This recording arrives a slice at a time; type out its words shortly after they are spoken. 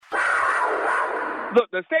Look,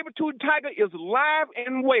 the saber-tooth tiger is live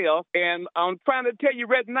and well, and I'm trying to tell you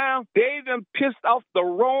right now, they done pissed off the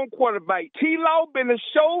wrong quarterback. T-Law been to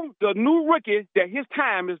show the new rookie that his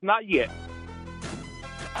time is not yet.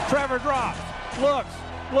 Trevor drops, looks,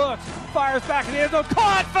 fires back in the end zone,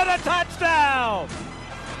 caught for the touchdown!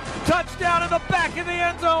 Touchdown in the back of the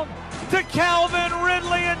end zone to Calvin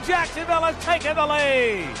Ridley, and Jacksonville has taken the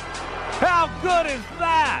lead. How good is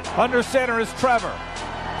that? Under center is Trevor.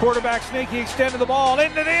 Quarterback sneaky, extended the ball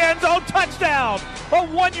into the end zone, touchdown! A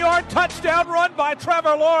 1-yard touchdown run by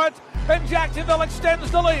Trevor Lawrence, and Jacksonville extends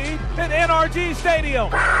the lead in NRG Stadium.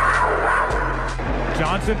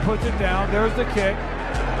 Johnson puts it down, there's the kick.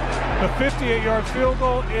 The 58-yard field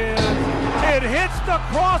goal it hits the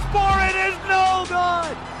crossbar, it is no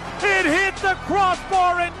good! It hit the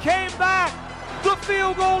crossbar and came back! The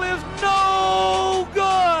field goal is no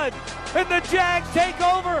good! And the Jags take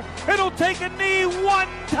over. It'll take a knee one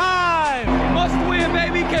time. Must win,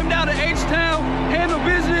 baby. Came down to H-Town, handle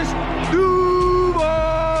business.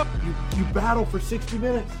 Duval. You battle for 60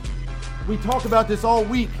 minutes. We talk about this all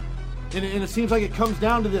week, and it seems like it comes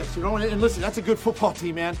down to this, you know. And listen, that's a good football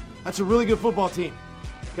team, man. That's a really good football team.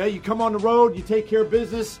 Okay, you come on the road, you take care of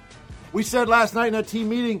business. We said last night in that team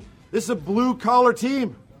meeting, this is a blue-collar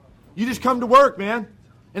team. You just come to work, man,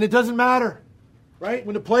 and it doesn't matter. Right?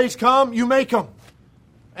 When the plays come, you make them.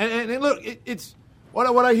 And look, it's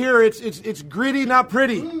what I hear. It's gritty, not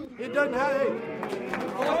pretty. It doesn't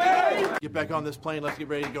have. Get back on this plane. Let's get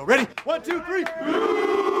ready to go. Ready? 1, 2, 3.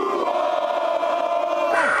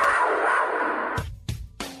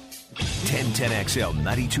 1010XL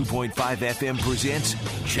 92.5 FM presents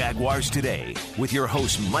Jaguars Today with your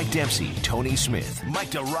hosts Mike Dempsey, Tony Smith,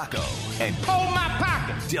 Mike DiRocco, and Hold my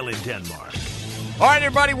pocket. Dylan Denmark. All right,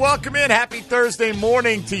 everybody, welcome in. Happy Thursday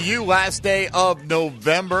morning to you. Last day of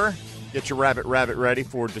November. Get your rabbit ready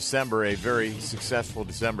for December, a very successful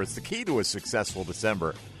December. It's the key to a successful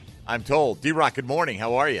December, I'm told. D-Rock, good morning.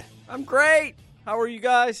 How are you? I'm great. How are you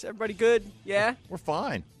guys? Everybody good? Yeah? We're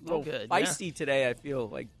fine. A little good, feisty today, I feel.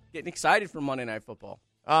 Like getting excited for Monday Night Football.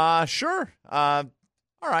 Sure. All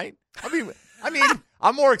right. I mean,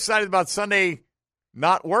 I'm more excited about Sunday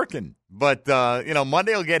not working. But,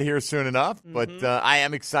 Monday will get here soon enough. Mm-hmm. But I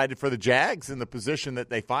am excited for the Jags and the position that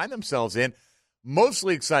they find themselves in.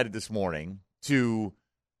 Mostly excited this morning to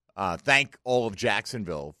thank all of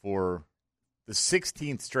Jacksonville for the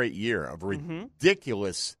 16th straight year of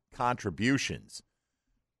ridiculous contributions.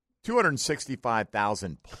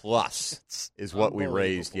 265,000 plus is what we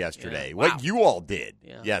raised yesterday. Yeah. Wow. What you all did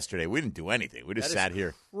yesterday. We didn't do anything. We just sat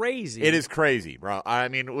here. Crazy. It is crazy, bro. I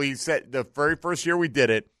mean, we said the very first year we did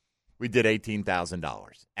it, we did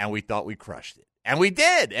 $18,000, and we thought we crushed it. And we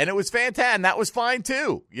did, and it was fantastic, and that was fine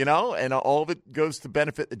too, and all of it goes to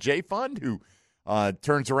benefit the J Fund, who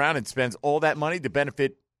turns around and spends all that money to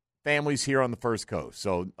benefit families here on the First Coast.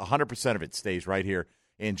 So 100% of it stays right here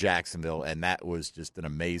in Jacksonville, and that was just an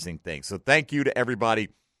amazing thing. So thank you to everybody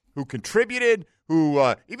who contributed, who,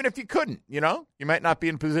 even if you couldn't, you might not be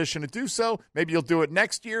in a position to do so. Maybe you'll do it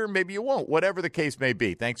next year, maybe you won't, whatever the case may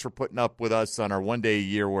be. Thanks for putting up with us on our one day a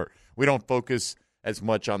year where we don't focus as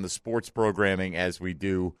much on the sports programming as we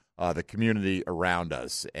do the community around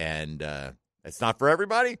us. And it's not for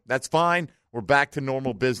everybody. That's fine. We're back to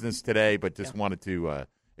normal business today, but just wanted to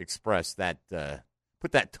express that,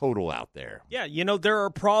 put that total out there. Yeah, there are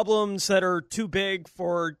problems that are too big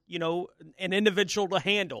for, an individual to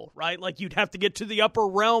handle, right? Like you'd have to get to the upper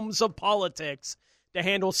realms of politics to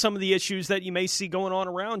handle some of the issues that you may see going on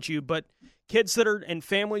around you. But kids and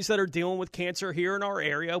families that are dealing with cancer here in our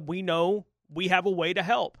area, we know we have a way to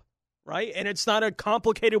help, right? And it's not a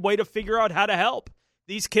complicated way to figure out how to help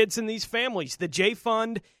these kids and these families. The J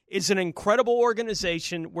Fund is an incredible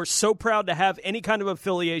organization. We're so proud to have any kind of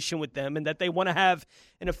affiliation with them and that they want to have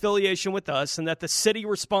an affiliation with us and that the city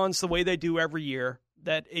responds the way they do every year,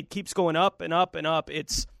 that it keeps going up and up and up.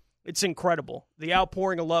 It's incredible. The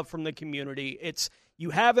outpouring of love from the community. You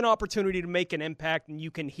have an opportunity to make an impact, and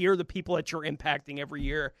you can hear the people that you're impacting every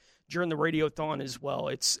year during the Radiothon as well.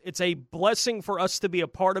 It's a blessing for us to be a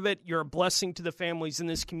part of it. You're a blessing to the families in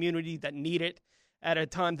this community that need it at a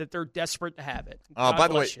time that they're desperate to have it. By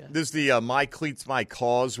the way, this is the My Cleats, My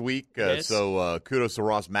Cause week, so kudos to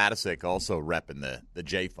Ross Matisic also repping the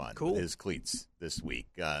J Fund, his cleats this week.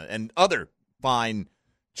 And other fine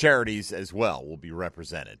charities as well will be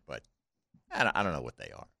represented, but I don't know what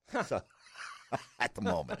they are so, at the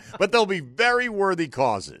moment. But they'll be very worthy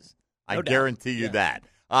causes. I guarantee you that.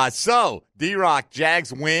 So, D-Rock,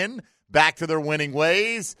 Jags win, back to their winning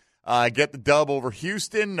ways, get the dub over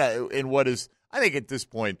Houston in what is, I think at this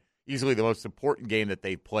point, easily the most important game that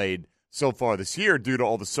they've played so far this year due to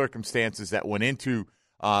all the circumstances that went into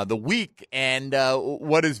the week. And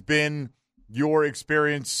what has been your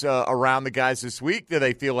experience around the guys this week? Do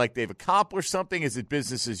they feel like they've accomplished something? Is it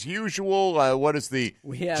business as usual? What is the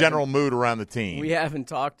general mood around the team? We haven't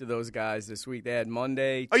talked to those guys this week. They had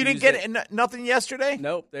Monday, Oh, you Tuesday. didn't get nothing yesterday?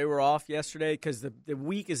 Nope, they were off yesterday because the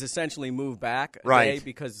week is essentially moved back a Right. day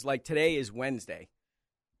because, like, today is Wednesday,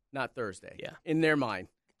 not Thursday. Yeah. In their mind.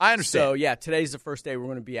 I understand. So, yeah, today's the first day we're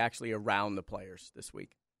going to be actually around the players this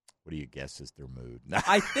week. What do you guess is their mood?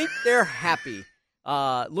 I think they're happy.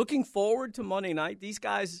 Looking forward to Monday night. These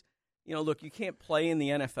guys, look, you can't play in the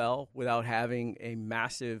NFL without having a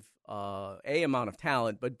massive, A, amount of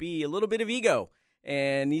talent, but B, a little bit of ego.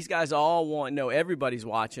 And these guys all want to know everybody's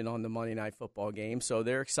watching on the Monday Night Football game, so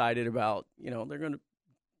they're excited about, they're going to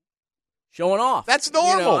showing off. That's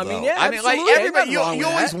normal, I though. mean, yeah, I mean, like absolutely. everybody, Ain't nothing wrong you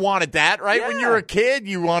with always that. wanted that, right? When you were Yeah. a kid,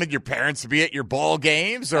 you wanted your parents to be at your ball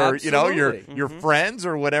games, or Absolutely. your friends,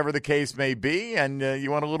 or whatever the case may be, and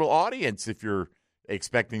you want a little audience if you're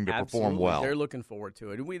expecting to perform Absolutely. well. They're looking forward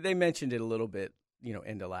to it. They mentioned it a little bit,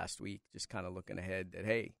 end of last week, just kind of looking ahead that,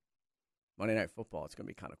 hey, Monday Night Football, it's going to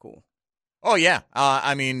be kind of cool. Oh yeah,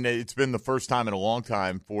 I mean, it's been the first time in a long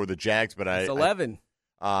time for the Jags, but It's 11.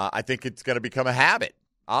 I think it's going to become a habit.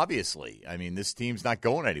 Obviously, I mean, this team's not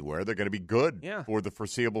going anywhere. They're going to be good for the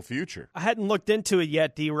foreseeable future. I hadn't looked into it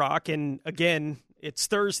yet, D-Rock, and again, it's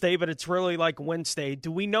Thursday, but it's really like Wednesday. Do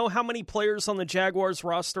we know how many players on the Jaguars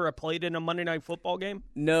roster have played in a Monday Night Football game?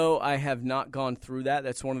 No, I have not gone through that.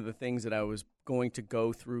 That's one of the things that I was going to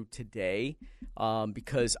go through today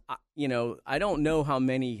because, I don't know how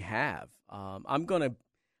many have. I'm going to,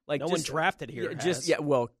 no one drafted here has.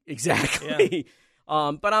 Exactly.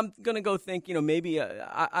 Yeah. But I'm going to go think, maybe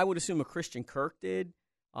I would assume a Christian Kirk did.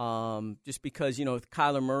 Just because, the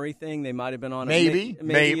Kyler Murray thing, they might have been on maybe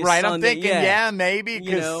a right. Sunday. I'm thinking, maybe,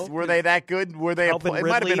 because were they that good? Were they Calvin it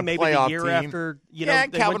might have been a maybe playoff the year team. After,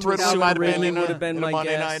 Calvin Ridley might have been in would have been my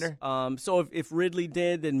Monday guess. Nighter. So if Ridley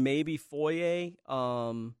did, then maybe Foye.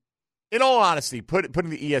 In all honesty, putting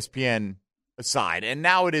the ESPN aside, and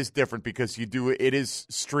now it is different because it is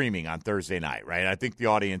streaming on Thursday night, right? I think the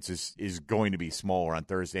audience is going to be smaller on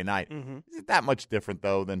Thursday night. Mm-hmm. Is it that much different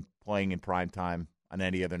though than playing in prime time on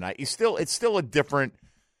any other night? It's still a different,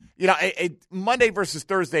 Monday versus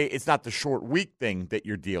Thursday. It's not the short week thing that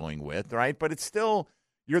you're dealing with, right? But it's still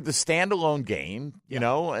you're the standalone game,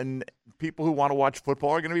 and people who want to watch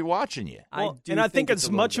football are going to be watching you. I think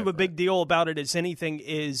as much of a big deal about it as anything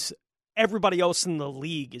is everybody else in the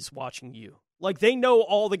league is watching you. Like, they know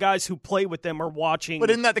all the guys who play with them are watching.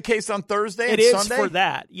 But isn't that the case on Thursday and It is Sunday? for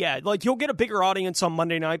that, yeah. Like, you'll get a bigger audience on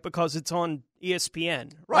Monday night because it's on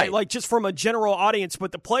ESPN. Right. Like, just from a general audience.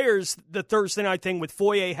 But the players, the Thursday night thing with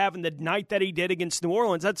Foye having the night that he did against New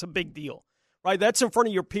Orleans, that's a big deal, right? That's in front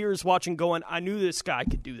of your peers watching going, I knew this guy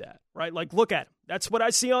could do that, right? Like, look at him. That's what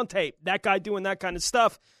I see on tape, that guy doing that kind of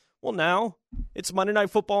stuff. Well, now it's Monday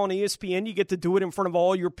Night Football on ESPN. You get to do it in front of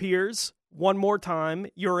all your peers one more time.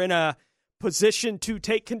 You're in a position to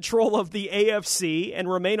take control of the AFC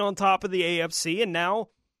and remain on top of the AFC, and now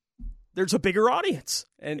there's a bigger audience.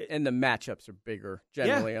 And the matchups are bigger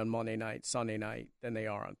generally on Monday night, Sunday night than they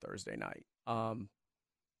are on Thursday night.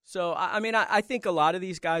 So, I think a lot of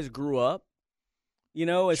these guys grew up,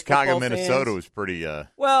 as Chicago, football Minnesota fans. was pretty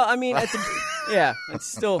Well, it's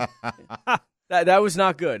still that was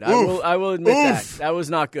not good. I will admit that. That was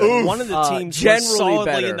not good. One of the teams generally was solidly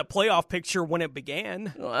better. in the playoff picture when it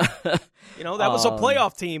began. That was a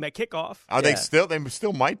playoff team at kickoff. Are they still? They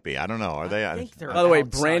still might be. I don't know. Are they? I think they're By the way,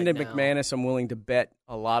 outside Brandon now. McManus, I'm willing to bet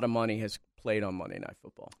a lot of money, has played on Monday Night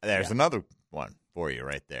Football. There's another one for you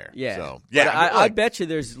right there. Yeah. So, But I bet you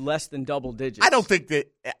there's less than double digits. I don't think that,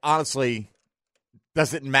 honestly,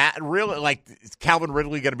 does it matter? Really, like, is Calvin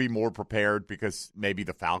Ridley going to be more prepared because maybe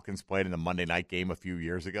the Falcons played in the Monday night game a few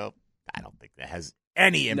years ago? I don't think that has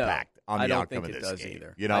any impact on the outcome of this game.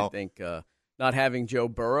 Either. I think not having Joe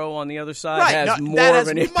Burrow on the other side that has has more of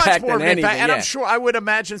an impact more than of an anything. impact. And yeah. I'm sure, I would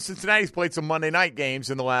imagine Cincinnati's played some Monday night games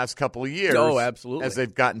in the last couple of years. Oh, absolutely. As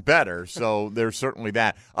they've gotten better. So there's certainly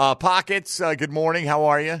that. Pockets, good morning. How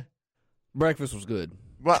are you? Breakfast was good.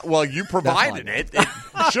 Well, you provided it. It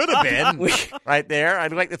should have been right there.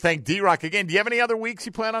 I'd like to thank D-Rock again. Do you have any other weeks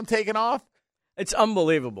you plan on taking off? It's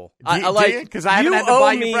unbunbelievable. Do you? 'Cause I haven't had to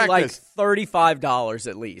buy you me like breakfast. $35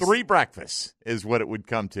 at least. 3 breakfasts is what it would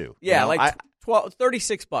come to. Yeah, You know, like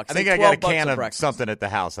 $36. I think like I got a $12 can of breakfast. something at the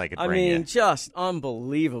house I could bring you. Just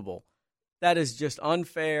unbelievable. That is just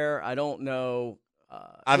unfair. I don't know.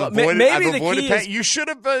 I've well, avoided maybe the key paying. is, You should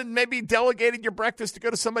have maybe delegated your breakfast to go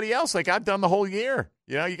to somebody else like I've done the whole year.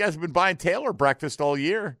 You guys have been buying Taylor breakfast all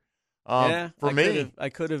year. For me. I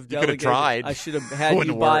could have. You could have tried. I should have had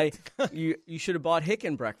you buy. You should have bought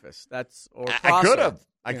Hicken breakfast. I could have.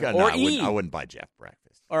 I could. Or I wouldn't buy Jeff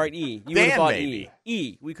breakfast. All right, E. You Dan would have bought maybe.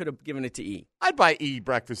 E. We could have given it to E. I'd buy E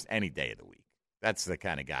breakfast any day of the week. That's the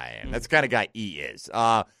kind of guy I am. That's the kind of guy E is.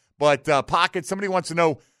 But Pocket, somebody wants to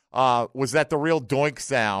know, was that the real doink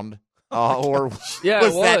sound? Or was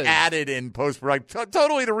that added in post-production?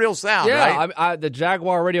 Totally the real sound, right? Yeah, the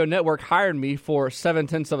Jaguar Radio Network hired me for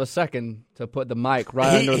 0.7 of a second to put the mic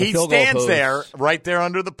right under the field goal post. He stands there, right there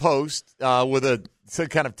under the post, with a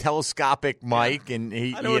kind of telescopic mic, and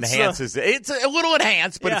he enhances it. It's a little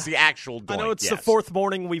enhanced, but it's the actual doink. I know it's the fourth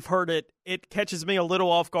morning we've heard it. It catches me a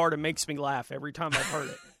little off guard and makes me laugh every time I've heard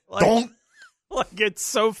it. Donk! Like, it's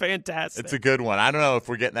so fantastic. It's a good one. I don't know if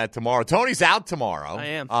we're getting that tomorrow. Tony's out tomorrow. I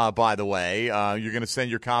am. By the way, you're going to send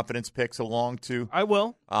your confidence picks along too? I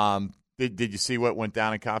will. Did you see what went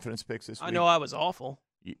down in confidence picks this week? I know I was awful.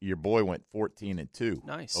 Your boy went 14-2.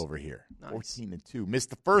 Nice. Over here. Nice. 14-2.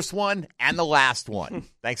 Missed the first one and the last one.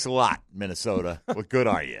 Thanks a lot, Minnesota. What good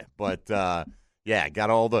are you? But, got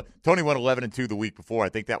all the – Tony went 11-2 the week before. I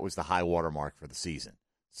think that was the high water mark for the season.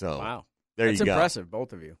 So wow. There That's you go. impressive,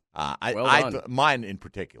 both of you. Well done. Mine in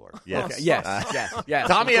particular. Yes. Okay. Yes.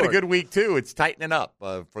 Tommy had a good week, too. It's tightening up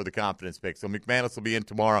for the confidence pick. So McManus will be in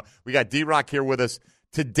tomorrow. We got DiRocco here with us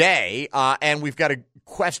today, and we've got a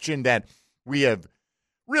question that we have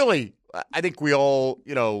really, I think we all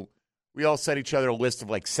set each other a list of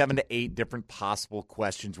like 7 to 8 different possible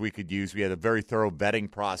questions we could use. We had a very thorough vetting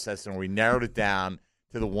process, and we narrowed it down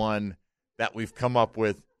to the one that we've come up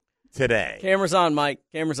with today. Camera's on, Mike.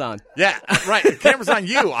 Camera's on. Yeah, right. The camera's on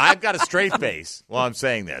you. I've got a straight face while I'm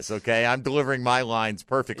saying this, okay? I'm delivering my lines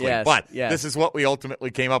perfectly. But this is what we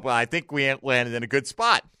ultimately came up with. I think we landed in a good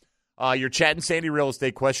spot. Your Chad and Sandy real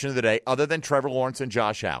estate question of the day, other than Trevor Lawrence and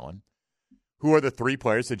Josh Allen, who are the 3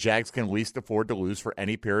 players the Jags can least afford to lose for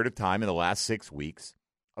any period of time in the last 6 weeks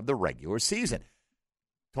of the regular season?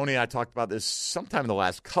 Tony and I talked about this sometime in the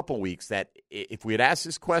last couple weeks, that if we had asked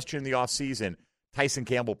this question in the offseason, Tyson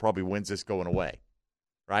Campbell probably wins this going away,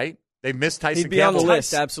 right? They missed Tyson Campbell. He'd be on the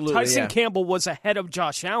list, absolutely. Tyson Campbell was ahead of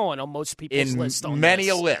Josh Allen on most people's list on many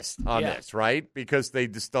this. a list on this, right? Because they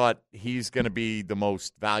just thought he's going to be the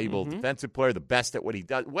most valuable defensive player, the best at what he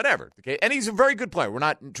does, whatever. Okay? And he's a very good player.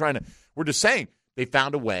 We're just saying they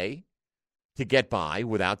found a way to get by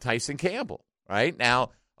without Tyson Campbell, right? Now,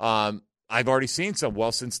 I've already seen some.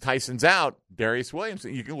 Well, since Tyson's out, Darius Williams,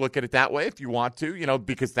 you can look at it that way if you want to,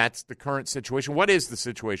 because that's the current situation. What is the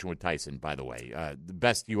situation with Tyson, by the way? The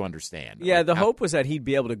best you understand. Yeah, the hope was that he'd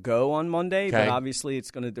be able to go on Monday, but obviously it's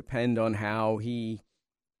going to depend on how he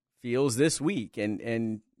feels this week.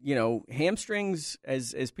 And hamstrings,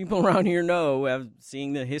 as people around here know,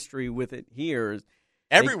 seeing the history with it here,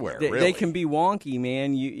 everywhere, really. They can be wonky,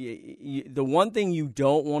 man. The one thing you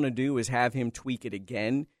don't want to do is have him tweak it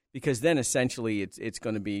again, because then essentially it's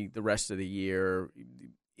going to be the rest of the year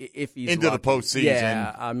if he's into lucky. The postseason.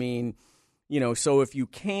 Yeah, I mean, so if you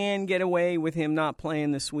can get away with him not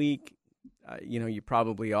playing this week, you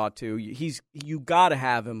probably ought to. You got to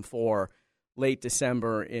have him for late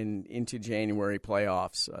December into January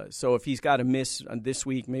playoffs. So if he's got to miss this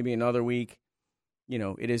week, maybe another week,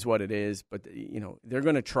 it is what it is. But they're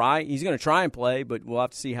going to try. He's going to try and play, but we'll have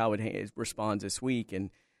to see how it responds this week. And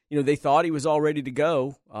they thought he was all ready to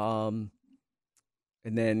go, and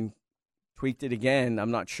then tweaked it again.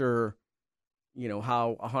 I'm not sure,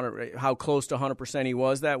 how close to 100% he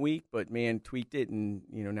was that week, but man, tweaked it, and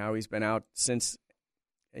now he's been out since.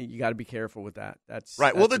 You got to be careful with that. That's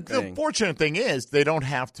right. That's well, the fortunate thing is they don't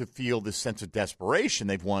have to feel this sense of desperation.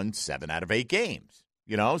 They've won 7 out of 8 games.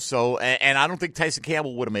 So and I don't think Tyson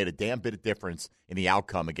Campbell would have made a damn bit of difference in the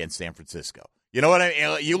outcome against San Francisco. You know what I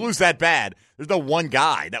mean? You lose that bad. There's no one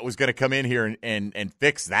guy that was going to come in here and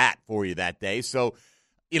fix that for you that day. So,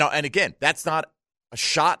 and again, that's not a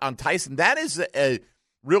shot on Tyson. That is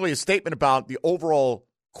really a statement about the overall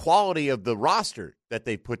quality of the roster that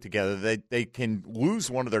they put together. They can lose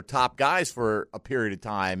one of their top guys for a period of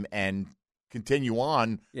time and continue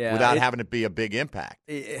on without having to be a big impact.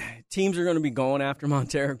 Teams are going to be going after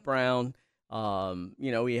Monteric Brown.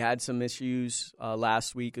 He had some issues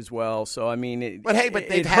last week as well. So, I mean, they've had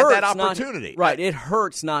that opportunity. Right. It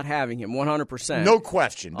hurts not having him 100%. No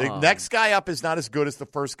question. The next guy up is not as good as the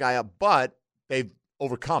first guy up, but they've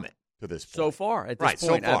overcome it to this point. So far, at this point,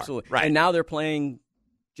 so far. absolutely. Right. And now they're playing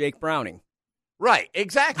Jake Browning. Right,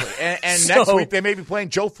 exactly. And So- next week they may be playing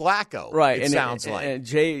Joe Flacco. Right, It sounds like.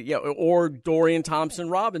 And or Dorian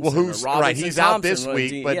Thompson-Robinson. Well, who's or Robinson right? He's out this Thompson,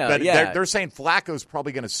 week, but they're saying Flacco's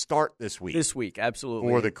probably going to start this week. This week, absolutely.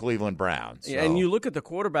 For the Cleveland Browns. So. And you look at the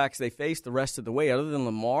quarterbacks they face the rest of the way. Other than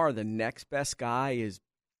Lamar, the next best guy is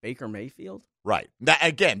Baker Mayfield. Right.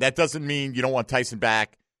 That doesn't mean you don't want Tyson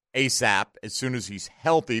back ASAP as soon as he's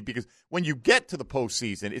healthy, because when you get to the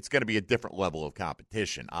postseason, it's going to be a different level of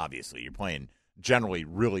competition, obviously. You're playing generally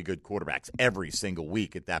really good quarterbacks every single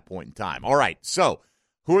week at that point in time. All right, so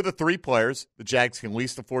who are the three players the Jags can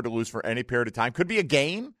least afford to lose for any period of time? Could be a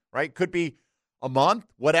game, right? Could be a month,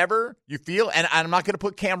 whatever you feel. And I'm not going to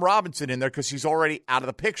put Cam Robinson in there because he's already out of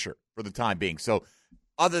the picture for the time being. So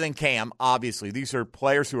other than Cam, obviously, these are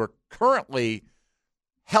players who are currently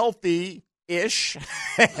healthy-ish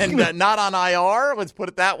and not on IR, let's put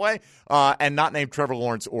it that way, and not named Trevor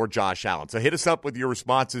Lawrence or Josh Allen. So hit us up with your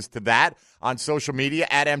responses to that on social media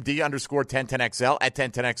at MD_1010XL, at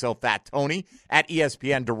 1010XL Fat Tony, at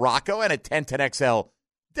ESPN DiRocco, and at 1010XL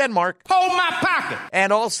Denmark. Hold my pocket.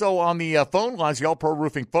 And also on the phone lines, the All-Pro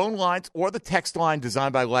Roofing phone lines, or the text line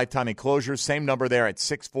designed by Lifetime Enclosures. Same number there at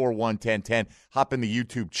 641-1010. Hop in the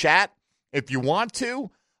YouTube chat if you want to.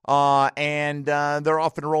 And they're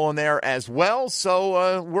off and rolling there as well.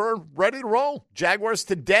 So we're ready to roll. Jaguars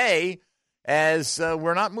today, as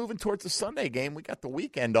we're not moving towards the Sunday game. We got the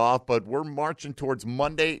weekend off, but we're marching towards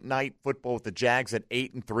Monday Night Football with the Jags at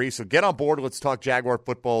 8-3. So get on board. Let's talk Jaguar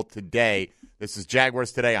football today. This is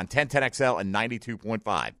Jaguars Today on 1010XL and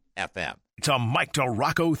 92.5 FM. It's a Mike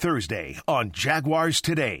DiRocco Thursday on Jaguars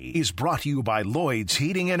Today is brought to you by Lloyd's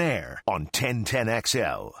Heating and Air on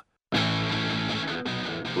 1010XL.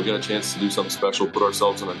 We got a chance to do something special, put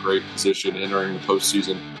ourselves in a great position entering the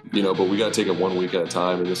postseason, but we got to take it 1 week at a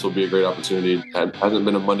time, and this will be a great opportunity. It hasn't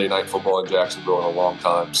been a Monday Night Football in Jacksonville in a long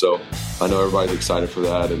time, so I know everybody's excited for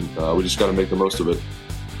that, and we just got to make the most of it.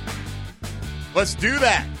 Let's do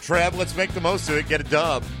that, Trev. Let's make the most of it, get a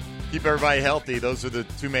dub, keep everybody healthy. Those are the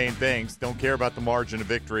two main things. Don't care about the margin of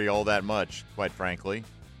victory all that much, quite frankly.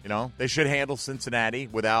 They should handle Cincinnati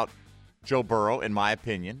without Joe Burrow, in my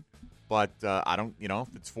opinion. But I don't,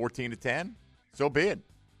 if it's 14-10, so be it.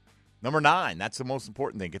 Number 9, that's the most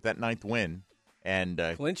important thing. Get that 9th win and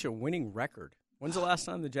clinch a winning record. When's the last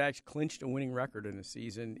time the Jags clinched a winning record in a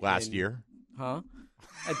season? Last year. Huh?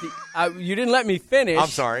 You didn't let me finish. I'm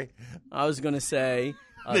sorry. I was going to say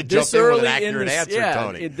this early with an accurate answer,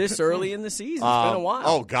 Tony. This early in the season. It's been a while.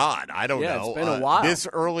 Oh God, I don't know. It's been a while. This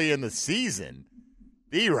early in the season,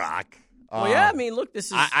 D-Rock. Well, yeah, look, this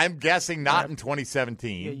is... I'm guessing not in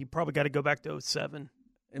 2017. Yeah, you probably got to go back to 07.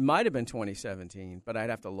 It might have been 2017, but I'd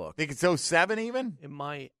have to look. Think it's 07 even? It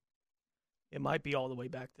might be all the way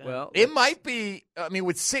back then. Well, it might be.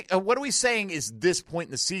 With what are we saying is this point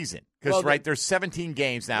in the season? Because, there's 17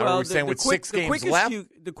 games now. Are we saying with 6 games left?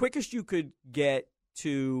 The quickest you could get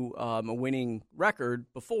to a winning record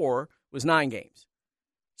before was 9 games.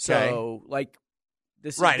 So,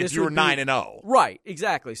 this right, this if you were 9-0. Right,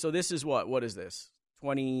 exactly. So this is what? What is this?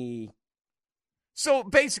 20. So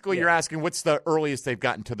basically, you're asking what's the earliest they've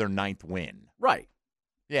gotten to their 9th win? Right.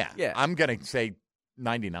 Yeah. Yeah. I'm gonna say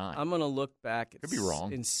 99. I'm gonna look back. Could be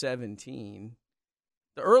wrong. In 17,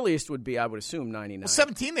 the earliest would be, I would assume, 99. Well,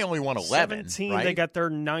 17 they only won 11. 17 right? they got their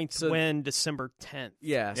 9th win December 10th.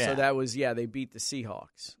 Yeah. So that was they beat the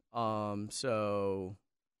Seahawks. So.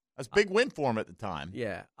 That's a big win for them at the time.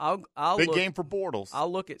 Yeah, I'll big look, game for Bortles.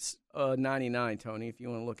 I'll look at 99, Tony. If you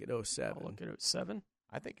want to look at 07. I'll look at 07.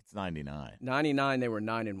 I think it's 99. 99, they were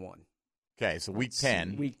 9-1. Okay, so week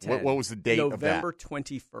 10. Week 10. What was the date of that? November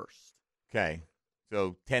 21st. Okay,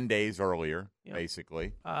 so 10 days earlier,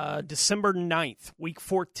 basically. December 9th, week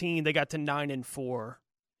 14. They got to 9-4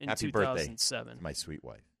 in Happy 2007. birthday to my sweet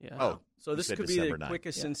wife. Yeah. Oh, so this could December be the 9th.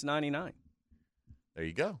 quickest since 99. There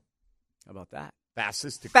you go. How about that?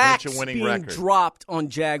 Fastest to Facts clinch a winning being record. Dropped on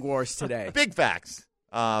Jaguars today. Big facts.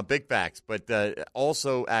 Big facts. But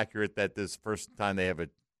also accurate that this first time they have a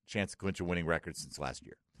chance to clinch a winning record since last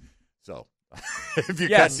year. So if you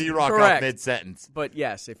cut D-Rock off mid-sentence. But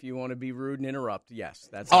yes, if you want to be rude and interrupt, yes.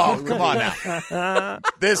 That's come on now.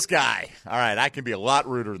 This guy. All right, I can be a lot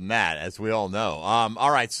ruder than that, as we all know.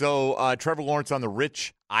 All right, so Trevor Lawrence on the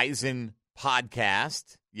Rich Eisen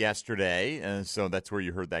podcast yesterday. And so that's where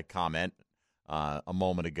you heard that comment a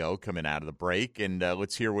moment ago coming out of the break. And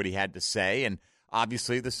let's hear what he had to say. And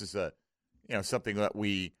obviously this is something that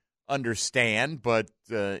we understand, but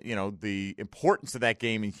the importance of that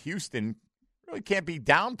game in Houston really can't be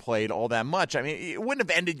downplayed all that much. I mean, it wouldn't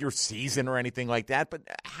have ended your season or anything like that, but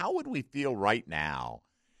how would we feel right now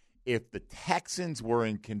if the Texans were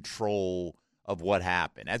in control of what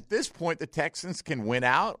happened. At this point, the Texans can win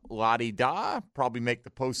out, la-di-da, probably make the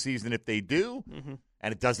postseason if they do,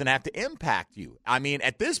 and it doesn't have to impact you. I mean,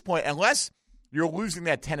 at this point, unless you're losing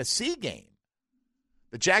that Tennessee game,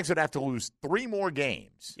 the Jags would have to lose 3 more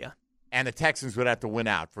games. Yeah. And the Texans would have to win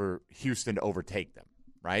out for Houston to overtake them,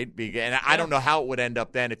 right? And I don't know how it would end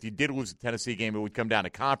up then. If you did lose the Tennessee game, it would come down to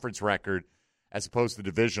conference record as opposed to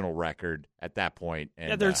divisional record at that point.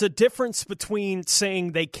 And, there's a difference between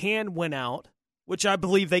saying they can win out, which I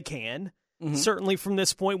believe they can, certainly from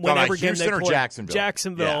this point, whenever game they play.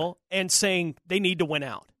 Jacksonville, and saying they need to win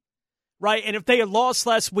out. Right, and if they had lost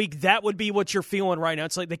last week, that would be what you're feeling right now.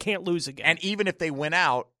 It's like they can't lose again. And even if they win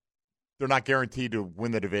out, they're not guaranteed to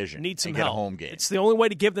win the division. Need some and help. Get a home game. It's the only way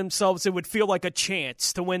to give themselves, it would feel like a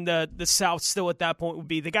chance to win the South still at that point would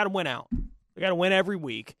be they got to win out. They got to win every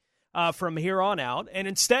week from here on out. And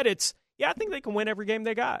instead it's, I think they can win every game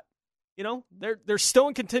they got. You know, they're still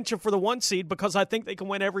in contention for the 1 seed because I think they can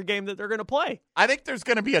win every game that they're going to play. I think there's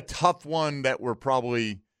going to be a tough one that we're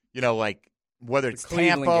probably, like, whether it's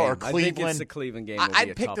Tampa or Cleveland. I think it's the Cleveland game.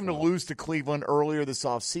 I'd pick them to lose to Cleveland earlier this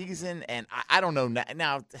offseason, and I don't know.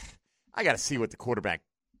 Now, I got to see what the quarterback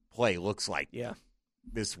play looks like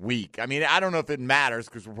this week. I mean, I don't know if it matters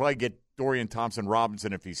because we'll probably get Dorian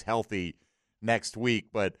Thompson-Robinson if he's healthy next week.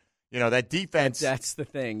 But, that defense. That's the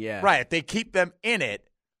thing, yeah. Right. If they keep them in it,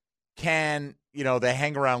 can, they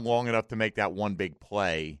hang around long enough to make that one big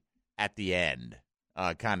play at the end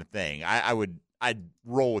kind of thing. I'd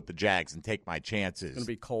roll with the Jags and take my chances. It's going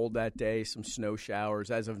to be cold that day, some snow showers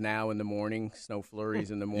as of now in the morning, snow flurries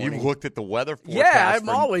in the morning. You've looked at the weather forecast? Yeah, I'm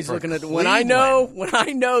always looking at when I know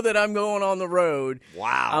that I'm going on the road.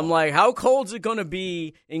 Wow. I'm like, how cold is it going to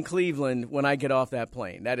be in Cleveland when I get off that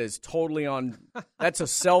plane? That is totally that's a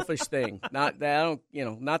selfish thing. Not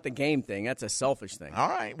the game thing. That's a selfish thing. All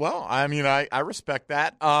right. Well, I mean, I respect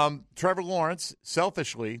that. Trevor Lawrence,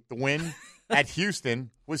 selfishly, the win at Houston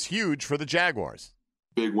was huge for the Jaguars.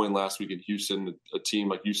 Big win last week in Houston. A team,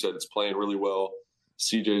 like you said, it's playing really well.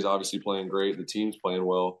 CJ's obviously playing great. The team's playing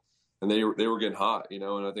well. And they were getting hot, and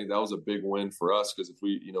I think that was a big win for us because if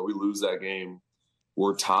we lose that game,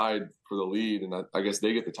 we're tied for the lead. And I guess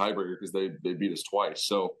they get the tiebreaker because they beat us twice.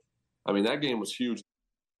 So, I mean, that game was huge.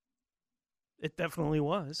 It definitely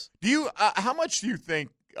was. Do you, how much do you think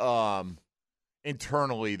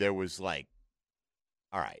internally there was like,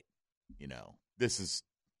 all right, this is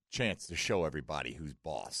chance to show everybody who's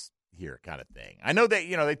boss here kind of thing. I know that,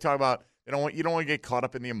 they talk about you don't want to get caught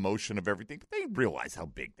up in the emotion of everything, but they realize how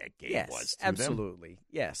big that game was to absolutely. them.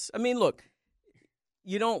 Yes. I mean, look,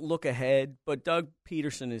 you don't look ahead, but Doug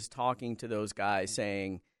Peterson is talking to those guys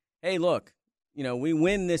saying, hey, look, we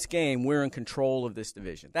win this game, we're in control of this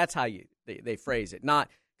division. That's how they phrase it. Not,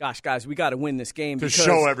 gosh, guys, we got to win this game to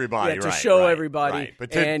show everybody. To show everybody. Right.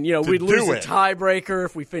 But we'd lose a tiebreaker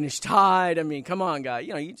if we finish tied. I mean, come on, guys.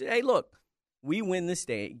 Hey, look, we win this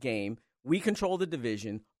game. We control the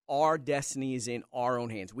division. Our destiny is in our own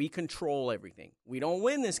hands. We control everything. We don't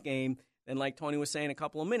win this game, then like Tony was saying a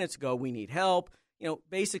couple of minutes ago, we need help.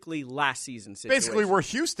 Basically last season situation. Basically where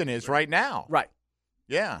Houston is right now. Right.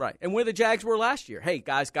 Yeah. Right. And where the Jags were last year. Hey,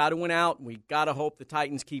 guys, got to win out. We got to hope the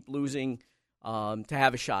Titans keep losing to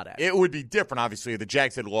have a shot at it. It would be different, obviously. If the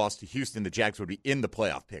Jags had lost to Houston, the Jags would be in the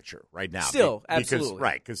playoff picture right now. Still,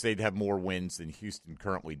 absolutely. Because they'd have more wins than Houston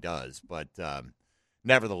currently does. But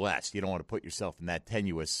nevertheless, you don't want to put yourself in that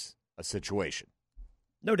tenuous a situation.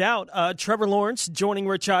 No doubt. Trevor Lawrence, joining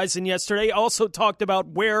Rich Eisen yesterday, also talked about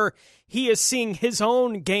where he is seeing his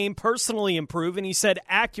own game personally improve, and he said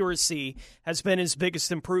accuracy has been his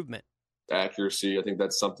biggest improvement. Accuracy, I think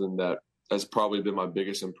that's something that has probably been my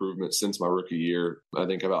biggest improvement since my rookie year. I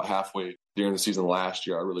think about halfway during the season last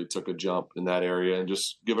year, I really took a jump in that area and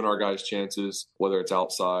just giving our guys chances, whether it's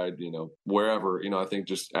outside, wherever. I think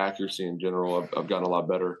just accuracy in general, I've gotten a lot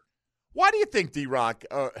better. Why do you think, D-Rock,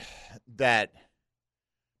 that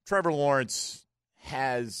Trevor Lawrence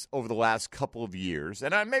has, over the last couple of years,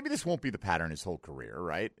 and maybe this won't be the pattern his whole career,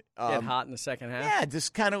 right? Get hot in the second half? Yeah,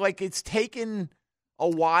 just kind of like it's taken a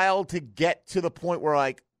while to get to the point where,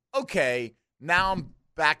 like, okay, now I'm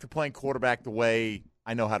back to playing quarterback the way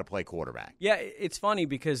I know how to play quarterback. Yeah, it's funny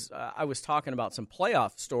because I was talking about some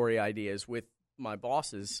playoff story ideas with my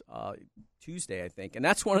bosses Tuesday, I think, and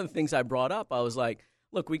that's one of the things I brought up. I was like,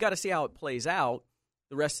 look, we got to see how it plays out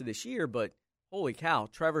the rest of this year, but holy cow,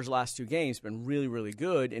 Trevor's last 2 games have been really, really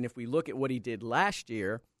good. And if we look at what he did last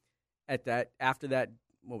year after that,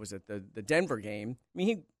 what was it, the Denver game, I mean,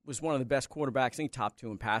 he was one of the best quarterbacks. I think top 2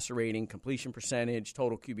 in passer rating, completion percentage,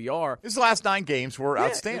 total QBR. His last 9 games were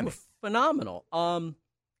outstanding. They were phenomenal.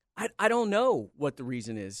 I don't know what the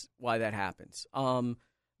reason is why that happens.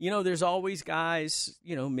 there's always guys,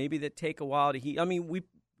 maybe that take a while to heat. I mean,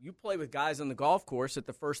 you play with guys on the golf course at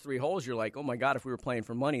the first 3 holes, you're like, oh, my God, if we were playing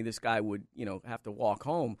for money, this guy would, have to walk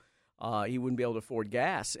home. He wouldn't be able to afford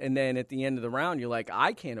gas. And then at the end of the round, you're like,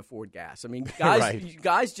 I can't afford gas. I mean,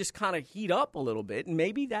 guys just kind of heat up a little bit, and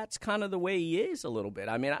maybe that's kind of the way he is a little bit.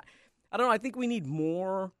 I mean, I don't know. I think we need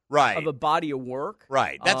more of a body of work.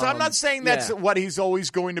 Right. I'm not saying that's what he's always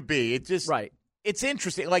going to be. It just it's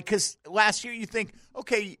interesting. Like, because last year you think,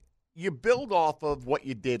 okay, you build off of what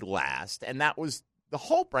you did last, and that was the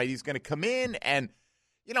hope, right? He's going to come in and,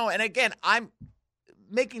 and again, I'm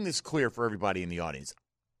making this clear for everybody in the audience.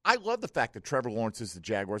 I love the fact that Trevor Lawrence is the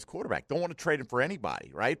Jaguars quarterback. Don't want to trade him for anybody,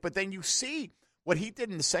 right? But then you see what he did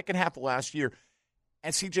in the second half of last year,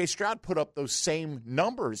 and C.J. Stroud put up those same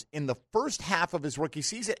numbers in the first half of his rookie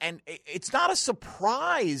season, and it's not a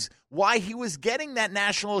surprise why he was getting that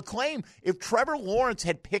national acclaim. If Trevor Lawrence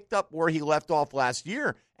had picked up where he left off last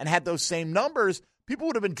year and had those same numbers, people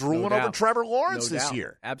would have been drooling over Trevor Lawrence this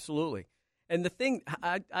year. Absolutely. And the thing,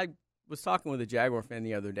 I was talking with a Jaguar fan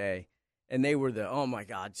the other day, and they were oh, my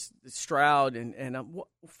God, Stroud. And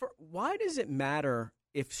why does it matter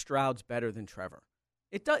if Stroud's better than Trevor?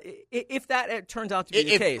 It does, if that turns out to be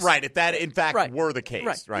the case. Right, if that, in fact, were the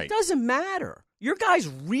case. Right. It doesn't matter. Your guy's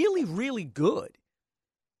really, really good.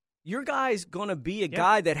 Your guy's going to be a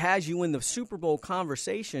guy that has you in the Super Bowl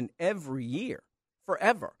conversation every year,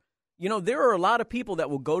 forever. There are a lot of people that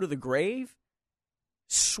will go to the grave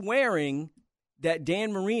swearing that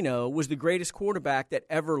Dan Marino was the greatest quarterback that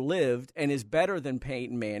ever lived and is better than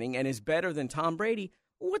Peyton Manning and is better than Tom Brady.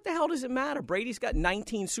 What the hell does it matter? Brady's got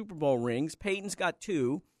 19 Super Bowl rings. Peyton's got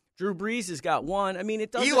 2. Drew Brees has got 1. I mean,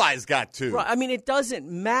 it doesn't. Eli's got 2. Right. I mean, it doesn't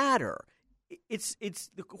matter. It's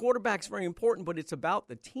the quarterback's very important, but it's about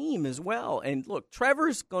the team as well. And look,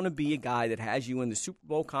 Trevor's going to be a guy that has you in the Super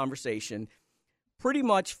Bowl conversation pretty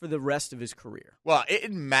much for the rest of his career. Well,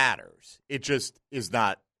 it matters. It just is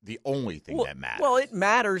not the only thing that matters. Well, it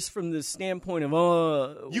matters from the standpoint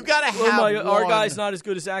of, you got to have our guy's not as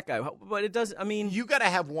good as that guy. But it doesn't, I mean. You got to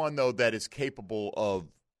have one, though, that is capable of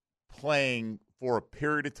playing for a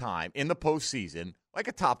period of time in the postseason, like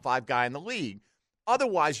a top 5 guy in the league.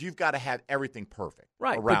 Otherwise, you've got to have everything perfect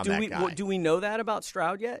around that guy. Do we know that about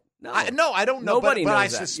Stroud yet? No. I don't know. Nobody but knows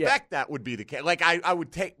I suspect that would be the case. Like, I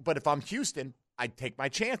would take, but if I'm Houston, I'd take my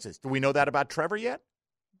chances. Do we know that about Trevor yet?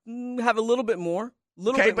 Have a little bit more.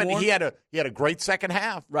 He had a great second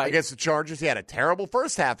half against the Chargers. He had a terrible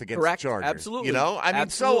first half against the Chargers. Absolutely. I mean,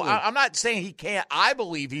 so I'm not saying he can't. I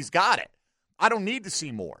believe he's got it. I don't need to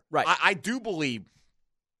see more. Right. I do believe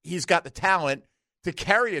he's got the talent to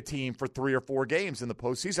carry a team for 3 or 4 games in the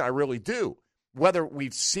postseason. I really do. Whether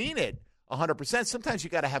we've seen it 100%, sometimes you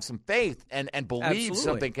got to have some faith and believe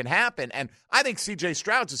something can happen. And I think C.J.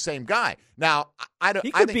 Stroud's the same guy. Now,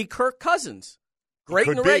 he could be Kirk Cousins. Great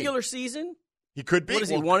in the regular season. He could be. What is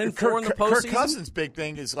he, 1-4 in the postseason? Kirk Cousins' big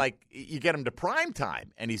thing is, like, you get him to prime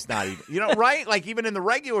time, and he's not even, right? Like, even in the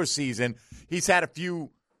regular season, he's had a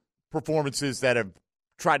few performances that have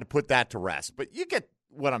tried to put that to rest. But you get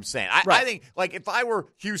what I'm saying. I think, like, if I were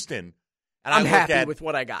Houston, and I'm happy with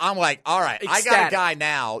what I got. I'm like, all right, Ecstatic. I got a guy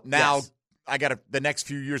now. Yes. I got the next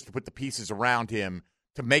few years to put the pieces around him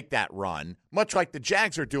to make that run, much like the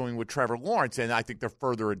Jags are doing with Trevor Lawrence, and I think they're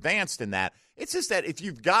further advanced in that. It's just that if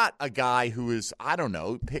you've got a guy who is, I don't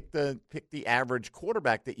know, pick the average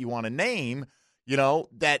quarterback that you want to name,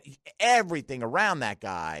 that everything around that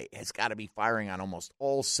guy has got to be firing on almost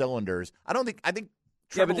all cylinders. I think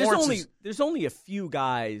Trevor Lawrence there's only a few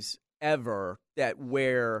guys ever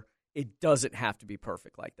where it doesn't have to be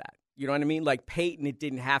perfect like that. You know what I mean? Like Peyton, it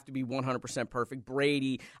didn't have to be 100% perfect.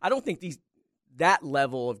 Brady, I don't think that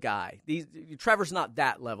level of guy. Trevor's not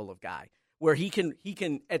that level of guy where he can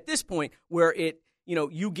at this point where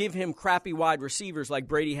you give him crappy wide receivers like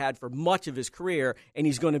Brady had for much of his career, and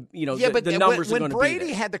he's going to the numbers are going to be there. When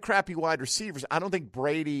Brady had the crappy wide receivers, I don't think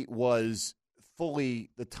Brady was fully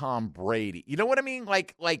the Tom Brady. You know what I mean?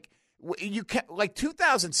 Like you can, like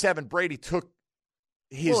 2007, Brady took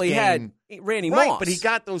his game. He had Randy Moss, but he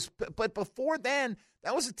got those. But before then,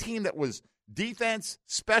 that was a team that was defense,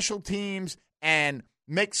 special teams, and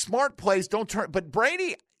make smart plays. Don't turn. But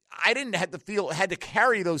Brady, I didn't have had to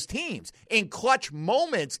carry those teams in clutch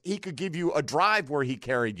moments. He could give you a drive where he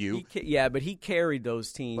carried you. But he carried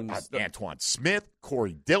those teams. Antoine Smith,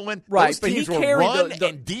 Corey Dillon, right? Those but teams he carried were run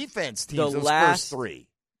and defense teams. Those last first 3,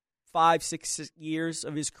 5-6 years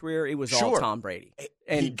of his career, it was all Tom Brady.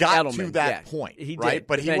 And he got Edelman, to that point, he right? did,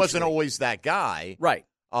 but eventually. he wasn't always that guy, right?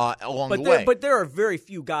 Along the way. But there are very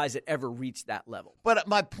few guys that ever reach that level. But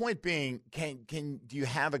my point being, do you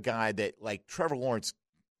have a guy that, like Trevor Lawrence,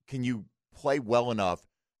 can you play well enough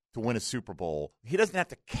to win a Super Bowl, he doesn't have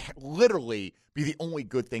to literally be the only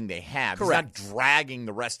good thing they have. Correct. He's not dragging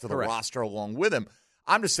the rest of the Correct. roster along with him.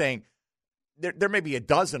 I'm just saying there may be a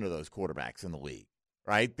dozen of those quarterbacks in the league,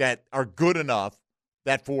 right, that are good enough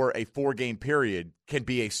that for a 4-game period can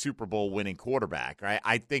be a Super Bowl winning quarterback, right?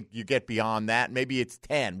 I think you get beyond that. Maybe it's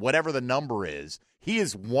 10, whatever the number is. He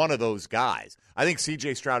is one of those guys. I think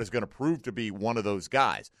C.J. Stroud is going to prove to be one of those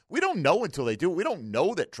guys. We don't know until they do it. We don't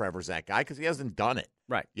know that Trevor's that guy because he hasn't done it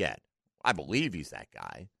yet. I believe he's that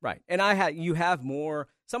guy. Right. And you have more.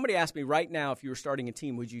 Somebody asked me right now, if you were starting a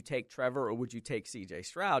team, would you take Trevor or would you take C.J.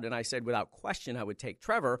 Stroud? And I said, without question, I would take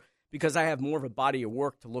Trevor because I have more of a body of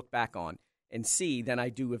work to look back on and see than I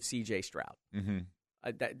do of C.J. Stroud. Mm-hmm.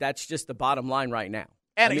 That's just the bottom line right now.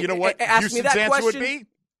 And you know what Houston's answer would be?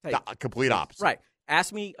 The complete opposite. Right.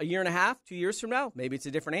 Ask me a year and a half, 2 years from now, maybe it's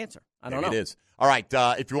a different answer. I don't know. It is. All right,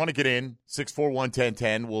 if you want to get in,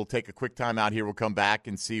 641-1010. We'll take a quick time out here. We'll come back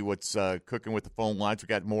and see what's cooking with the phone lines. We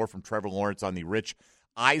got more from Trevor Lawrence on the Rich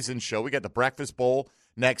Eisen Show. We got the Breakfast Bowl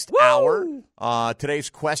next hour. Today's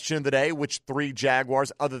question of the day, which 3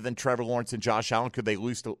 Jaguars, other than Trevor Lawrence and Josh Allen, could they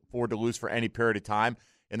afford to lose for any period of time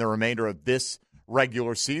in the remainder of this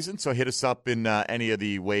regular season? So hit us up in any of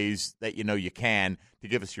the ways that you know you can to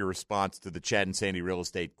give us your response to the Chad and Sandy Real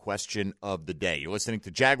Estate question of the day. You're listening to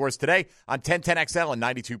Jaguars Today on 1010XL and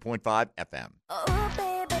 92.5 FM.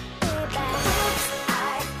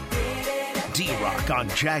 D-Rock on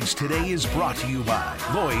Jags Today is brought to you by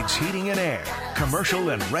Lloyd's Heating and Air, commercial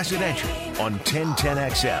and residential on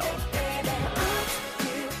 1010XL.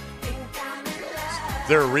 Is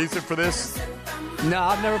there a reason for this? No,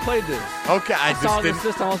 I've never played this. Okay, I saw this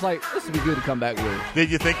system. I was like, this would be good to come back with. Did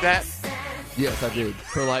you think that? Yes, I did.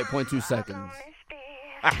 For like 0.2 seconds.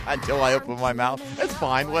 Until I opened my mouth. That's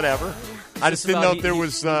fine, whatever. I just didn't know if there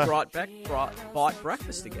was... bought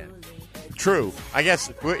breakfast again. True. I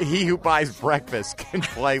guess he who buys breakfast can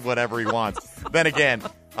play whatever he wants. Then again,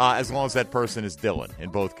 as long as that person is Dylan in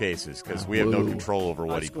both cases, because we have no control over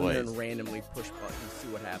what he plays. And randomly push buttons, see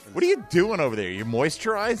what happens. What are you doing over there? Are you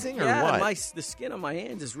moisturizing or what? The skin on my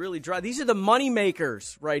hands is really dry. These are the money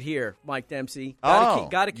makers right here, Mike Dempsey.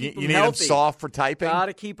 Got to keep them healthy. You need them soft for typing? Got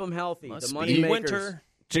to keep them healthy. The money makers. Winter.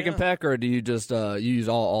 Chicken peck, or do you just you use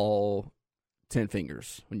all 10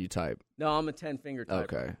 fingers when you type? No, I'm a 10-finger typer.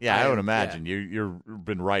 Okay. Yeah, I would imagine. You've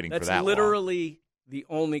been writing for that That's literally the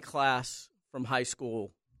only class from high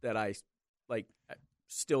school that I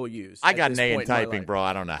still use. I got an A in typing, bro.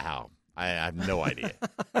 I don't know how. I have no idea.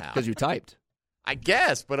 Because you typed. I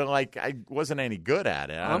guess, but I wasn't any good at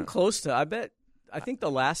it. I'm close to. I think the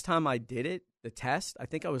last time I did it, the test, I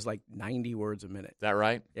think I was like 90 words a minute. Is that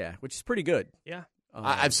right? Yeah, which is pretty good. Yeah.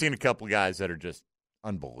 I've seen a couple of guys that are just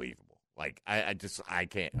unbelievable. I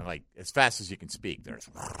can't, as fast as you can speak, there's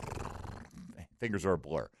fingers are a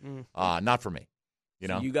blur. Not for me.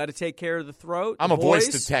 So you got to take care of the throat. I'm a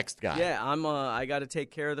voice-to-text guy. Yeah, I got to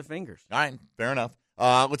take care of the fingers. All right, fair enough.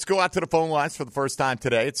 Let's go out to the phone lines for the first time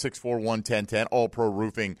today. It's 641-1010, All-Pro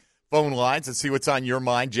Roofing phone lines, and see what's on your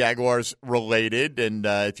mind, Jaguars related. And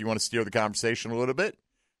if you want to steer the conversation a little bit,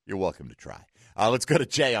 you're welcome to try. Let's go to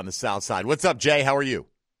Jay on the south side. What's up, Jay? How are you?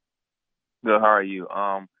 Good. How are you?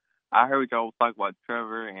 I heard y'all was talking about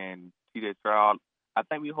Trevor and C.J. Stroud. I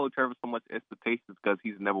think we hold Trevor so much expectations because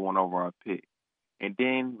he's the #1 overall pick. And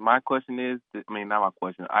then my question is, not my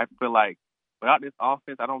question. I feel like without this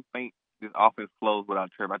offense, I don't think this offense flows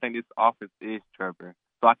without Trevor. I think this offense is Trevor.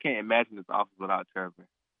 So I can't imagine this offense without Trevor.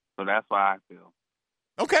 So that's why I feel.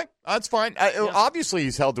 Okay, that's fine. Obviously,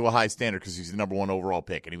 he's held to a high standard because he's the #1 overall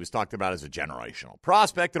pick, and he was talked about as a generational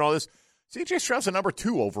prospect and all this. C.J. Stroud's a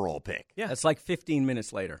 #2 overall pick. Yeah, that's like 15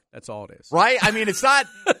 minutes later. That's all it is. Right? I mean, it's not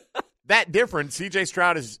that different. C.J.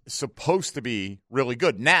 Stroud is supposed to be really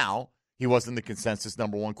good. Now, he wasn't the consensus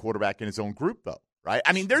 #1 quarterback in his own group, though. Right?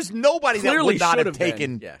 I mean, there's nobody that would not have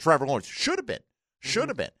taken Trevor Lawrence. Should have been. Should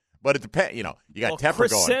have been. But it depends. You got Tepper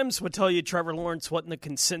Chris going. Sims would tell you Trevor Lawrence wasn't the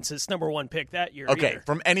consensus #1 pick that year. Okay, either.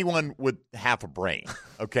 from anyone with half a brain.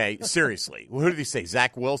 Okay, seriously. Who did he say?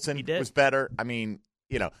 Zach Wilson was better? I mean,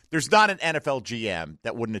 there's not an NFL GM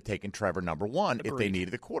that wouldn't have taken Trevor #1 if they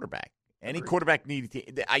needed a quarterback. Any quarterback needed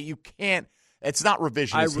to. You can't. It's not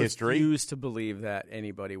revisionist history. I refuse to believe that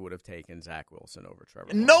anybody would have taken Zach Wilson over Trevor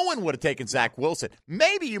Lawrence. No one would have taken Zach Wilson.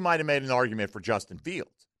 Maybe you might have made an argument for Justin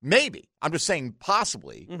Fields. Maybe. I'm just saying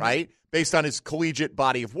possibly, right, based on his collegiate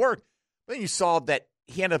body of work. But then you saw that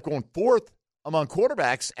he ended up going 4th among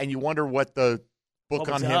quarterbacks, and you wonder what the book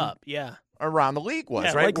on him around the league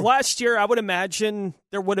was, right? Like last year, I would imagine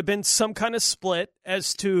there would have been some kind of split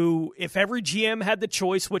as to if every GM had the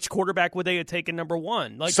choice, which quarterback would they have taken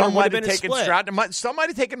 #1. Like some might have taken Stroud. Some might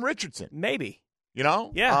have taken Richardson. Maybe.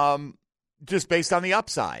 Yeah. Just based on the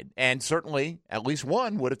upside. And certainly at least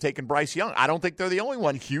one would have taken Bryce Young. I don't think they're the only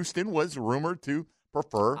one. Houston was rumored to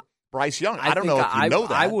prefer Bryce Young. I don't know if you know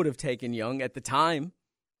that. I would have taken Young at the time.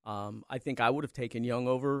 I think I would have taken Young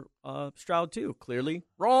over Stroud too. Clearly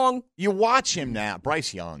wrong. You watch him now,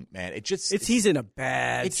 Bryce Young, man. He's in a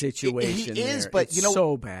bad situation. He is, there. but it's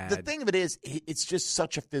so bad. The thing of it is, it's just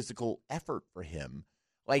such a physical effort for him.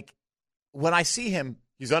 Like when I see him,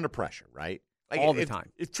 he's under pressure, right? Like all the time.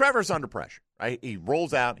 If Trevor's under pressure, right? He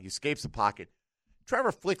rolls out, he escapes the pocket.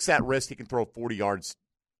 Trevor flicks that wrist, he can throw 40 yards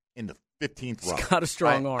in the 15th row. He's got a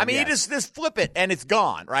strong arm. I mean, yes. he just flip it, and it's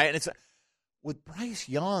gone, right? And it's with Bryce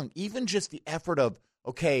Young, even just the effort of,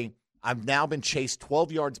 okay, I've now been chased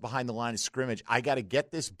 12 yards behind the line of scrimmage. I got to get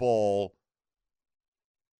this ball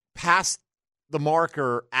past the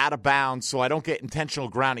marker out of bounds so I don't get intentional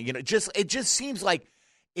grounding. It just seems like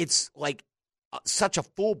it's like such a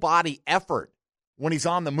full body effort when he's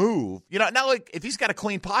on the move. Now like if he's got a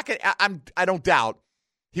clean pocket, I don't doubt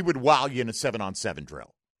he would wow you in a 7-on-7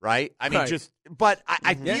 drill, right? I mean, right. But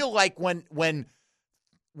I feel like when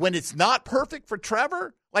it's not perfect for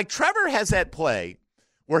Trevor, like Trevor has that play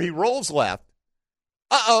where he rolls left.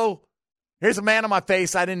 Here's a man on my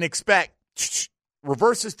face I didn't expect.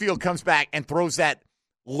 Reverses field, comes back, and throws that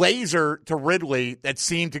laser to Ridley that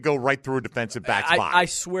seemed to go right through a defensive back's body. I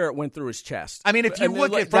swear it went through his chest. I mean, if you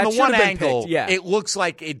look at from the one angle, picked, yeah. It looks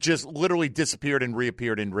like it just literally disappeared and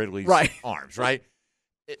reappeared in Ridley's arms, right?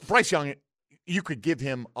 Bryce Young, you could give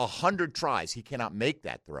him 100 tries. He cannot make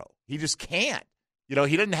that throw. He just can't. He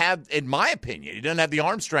doesn't have, in my opinion, he doesn't have the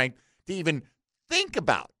arm strength to even think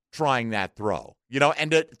about trying that throw.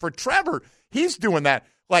 And for Trevor, he's doing that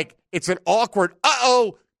like it's an awkward,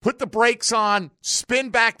 put the brakes on, spin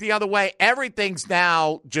back the other way. Everything's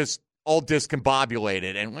now just all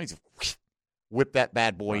discombobulated. And when he's whip that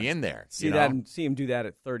bad boy in there. See him do that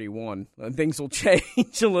at 31. Things will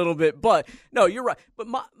change a little bit. But, no, you're right. But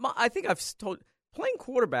I think I've told playing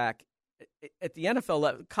quarterback at the NFL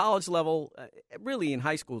level, college level, really in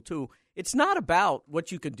high school too, it's not about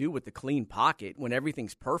what you can do with the clean pocket when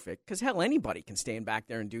everything's perfect, because hell, anybody can stand back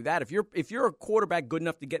there and do that. If you're a quarterback good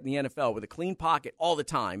enough to get in the NFL with a clean pocket all the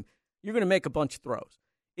time, you're going to make a bunch of throws.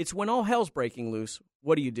 It's when all hell's breaking loose,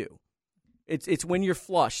 what do? It's when you're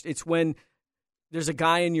flushed. It's when there's a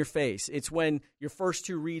guy in your face. It's when your first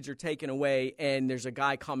two reads are taken away and there's a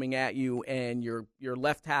guy coming at you and your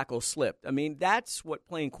left tackle slipped. I mean, that's what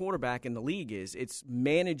playing quarterback in the league is. It's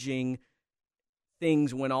managing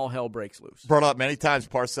things when all hell breaks loose. Brought up many times,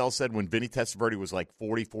 Parcells said when Vinny Testaverde was like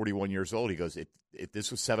 40, 41 years old, he goes, if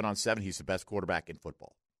this was 7-on-7, he's the best quarterback in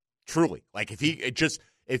football. Truly. Like if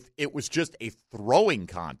it was just a throwing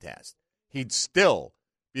contest, he'd still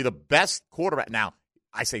be the best quarterback. Now,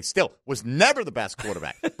 I say still, was never the best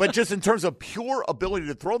quarterback. But just in terms of pure ability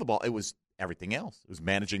to throw the ball, it was everything else. It was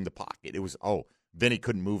managing the pocket. It was, Vinny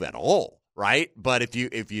couldn't move at all, right? But if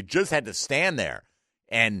you just had to stand there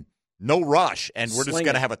and no rush and we're just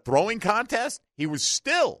going to have a throwing contest, he was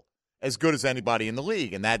still as good as anybody in the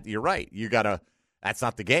league. And that, you're right. That's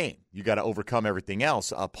not the game. You got to overcome everything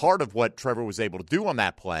else. A part of what Trevor was able to do on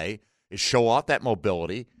that play is show off that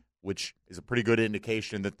mobility, which is a pretty good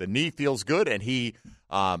indication that the knee feels good, and he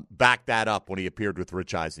backed that up when he appeared with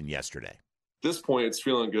Rich Eisen yesterday. At this point, it's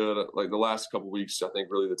feeling good. Like the last couple of weeks, I think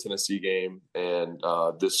really the Tennessee game and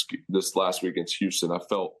this last week against Houston, I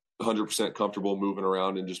felt 100% comfortable moving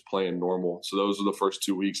around and just playing normal. So those are the first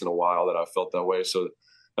 2 weeks in a while that I felt that way. So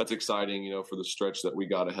that's exciting, for the stretch that we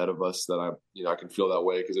got ahead of us, that I can feel that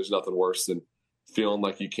way, because there's nothing worse than feeling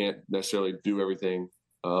like you can't necessarily do everything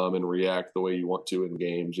and react the way you want to in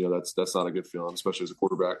games. That's not a good feeling, especially as a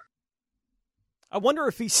quarterback. I wonder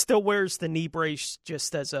if he still wears the knee brace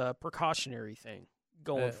just as a precautionary thing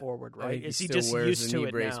going forward, right? Is he just used to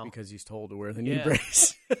it now? Because he's told to wear the knee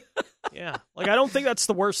brace. Yeah. Like, I don't think that's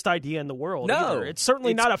the worst idea in the world. No. Either. It's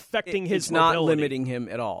certainly not affecting his mobility. It's not limiting him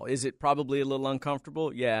at all. Is it probably a little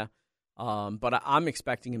uncomfortable? Yeah. But I'm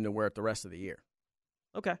expecting him to wear it the rest of the year.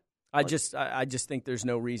 Okay. I just think there's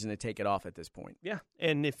no reason to take it off at this point. Yeah,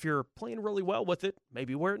 and if you're playing really well with it,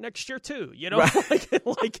 maybe wear it next year too.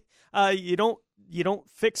 Right. You don't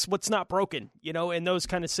fix what's not broken. In those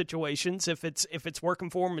kind of situations, if it's working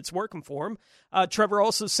for him, it's working for him. Trevor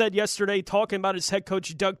also said yesterday, talking about his head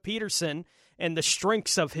coach Doug Peterson and the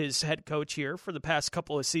strengths of his head coach here for the past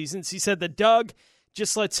couple of seasons. He said that Doug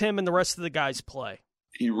just lets him and the rest of the guys play.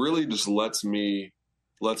 He really just lets me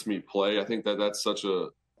play. I think that's such a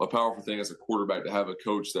powerful thing as a quarterback, to have a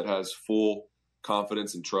coach that has full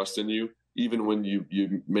confidence and trust in you, even when you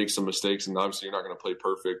make some mistakes, and obviously you're not going to play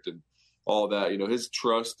perfect and all that. His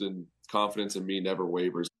trust and confidence in me never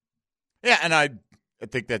wavers. Yeah, and I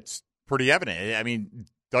think that's pretty evident. I mean,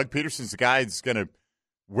 Doug Peterson's the guy that's going to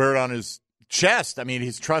wear it on his chest. I mean,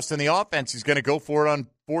 his trust in the offense, he's going to go for it on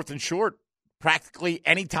 4th and short practically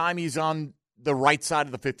any time he's on the right side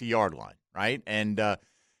of the 50-yard line, right? And,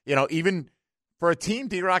 even for a team,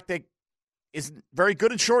 DiRocco, that isn't very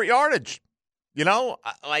good in short yardage,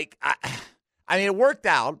 I mean, it worked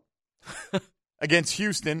out against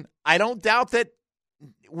Houston. I don't doubt that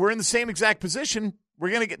we're in the same exact position. We're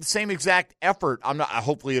going to get the same exact effort.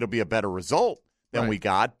 Hopefully it'll be a better result than we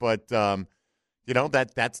got, but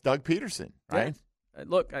that's Doug Peterson, right? Yeah.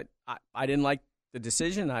 Look, I didn't like the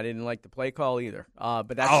decision. I didn't like the play call either.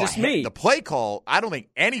 But that's just me. The play call, I don't think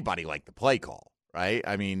anybody liked the play call, right?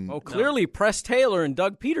 I mean, clearly Press Taylor and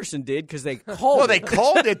Doug Peterson did because they called it. Well, they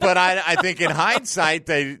called it, but I think in hindsight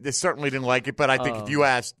they certainly didn't like it. But I think if you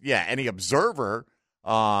asked, any observer,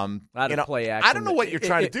 play action. I don't know what you're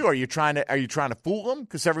trying to do. Are you trying to fool them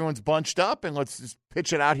because everyone's bunched up and let's just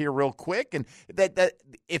pitch it out here real quick? And that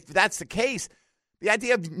if that's the case, the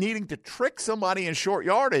idea of needing to trick somebody in short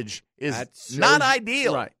yardage is not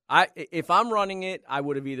ideal. Right. If I'm running it, I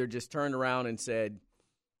would have either just turned around and said,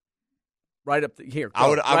 right up here. I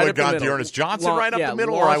would have gone Dearness Johnson right up the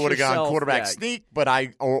middle, or I would have gone quarterback sneak, but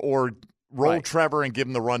or roll Trevor and give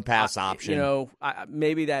him the run pass option.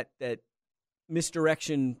 Maybe that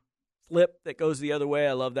misdirection flip that goes the other way.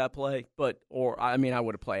 I love that play, I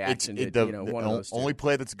would have play action. One of those two. Only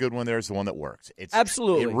play that's a good one there is the one that works.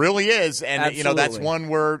 Absolutely. It really is, and that's one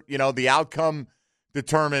where the outcome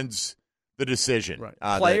determines the decision.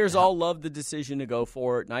 Right. Players all love the decision to go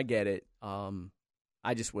for it, and I get it.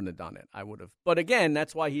 I just wouldn't have done it. I would have. But again,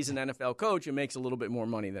 that's why he's an NFL coach and makes a little bit more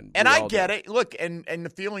money than. And I get it. Look, and the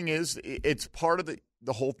feeling is it's part of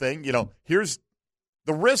the whole thing. Here's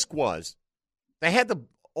the risk was they had the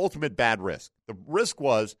ultimate bad risk. The risk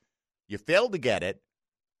was you failed to get it,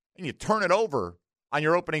 and you turn it over on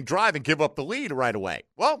your opening drive and give up the lead right away.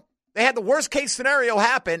 Well, they had the worst-case scenario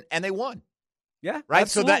happen, and they won. Yeah, right?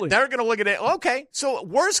 Absolutely. So they're going to look at it, okay, so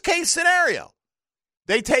worst-case scenario,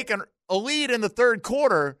 they take a lead in the third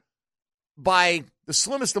quarter by the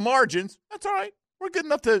slimmest of margins. That's all right. We're good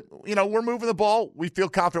enough to, we're moving the ball. We feel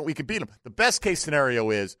confident we can beat them. The best-case scenario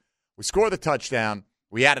is we score the touchdown,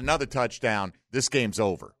 we add another touchwood, this game's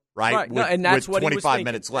over, right? No, and that's with what 25 he was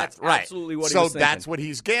minutes left. That's right. absolutely what he was thinking. So that's what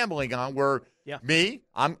he's gambling on, where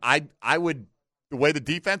I would, the way the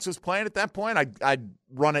defense was playing at that point, I'd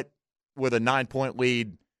run it with a 9-point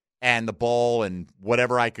lead and the ball and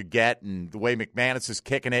whatever I could get, and the way McManus is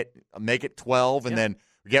kicking it, make it 12, and then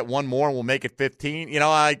we get one more and we'll make it 15.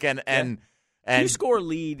 And two-score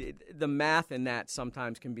lead, the math in that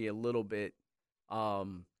sometimes can be a little bit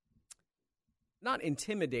not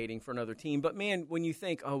intimidating for another team, but man, when you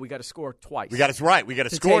think, we got to score twice. We got to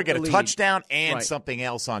score, get a touchdown, and something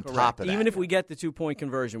else on top of that. Even if we get the 2-point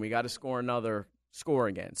conversion, we got to score another score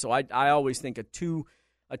again. So I always think a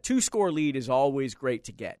two-score lead is always great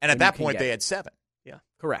to get. And at that point, they had 7. Yeah,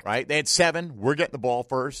 correct. Right? They had 7. We're getting the ball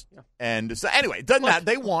first. Yeah. And so anyway, it doesn't matter.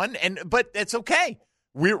 They won, but it's okay.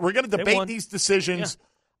 We're going to debate these decisions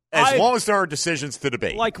as long as there are decisions to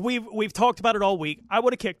debate. Like we've talked about it all week. I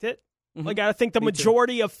would have kicked it. Mm-hmm. Like I think the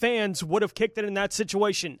majority of fans would have kicked it in that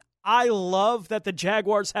situation. I love that the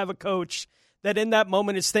Jaguars have a coach that in that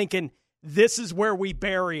moment is thinking, this is where we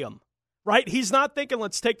bury him. Right? He's not thinking,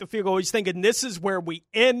 let's take the field goal. He's thinking, this is where we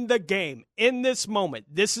end the game. In this moment,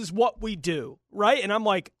 this is what we do. Right? And I'm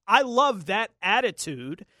like, I love that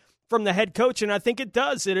attitude from the head coach, and I think it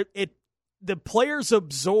does. The players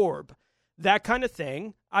absorb that kind of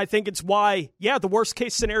thing. I think it's why, the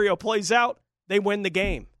worst-case scenario plays out, they win the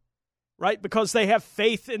game. Right? Because they have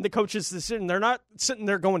faith in the coach's decision. They're not sitting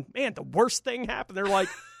there going, man, the worst thing happened. They're like,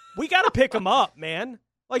 we got to pick him up, man.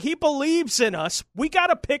 Like, he believes in us. We got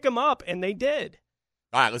to pick him up, and they did.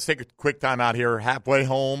 All right, let's take a quick time out here. Halfway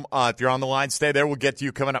home. If you're on the line, stay there. We'll get to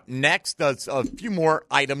you coming up next. A few more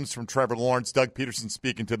items from Trevor Lawrence. Doug Peterson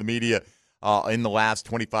speaking to the media in the last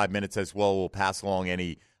 25 minutes as well. We'll pass along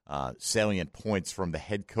any salient points from the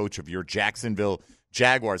head coach of your Jacksonville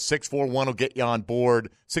Jaguars. 641 will get you on board.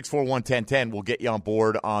 641-1010 will get you on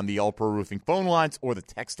board on the All Pro Roofing phone lines or the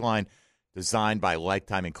text line designed by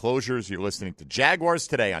Lifetime Enclosures. You're listening to Jaguars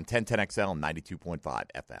Today on 1010XL and 92.5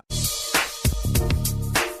 FM.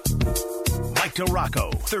 Mike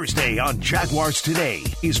DiRocco, Thursday on Jaguars Today,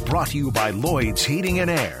 is brought to you by Lloyd's Heating and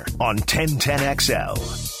Air on 1010XL.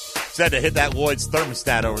 Said to hit that Lloyd's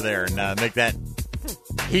thermostat over there and make that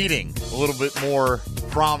heating a little bit more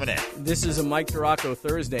prominent. This is a Mike DiRocco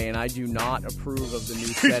Thursday, and I do not approve of the new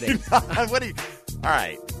setting. All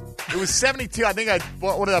right. It was 72. I think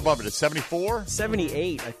what did I bump it to? 74?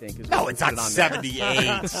 78, I think. Is No, what it's we put not it on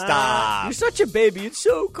 78. Stop. You're such a baby. It's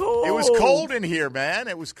so cold. It was cold in here, man.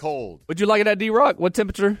 It was cold. Would you like it at D-Rock? What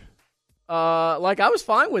temperature? I was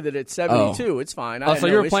fine with it at 72. It's fine. So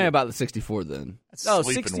you were playing about the 64 then? No,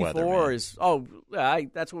 Sleeping 64 weather, is.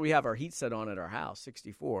 That's what we have our heat set on at our house.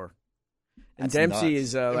 64. And That's Dempsey nuts.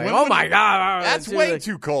 is like, oh my god, that's way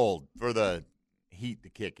too cold for the heat to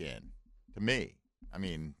kick in. To me, I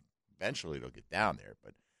mean, eventually it'll get down there,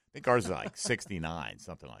 but I think ours is like 69,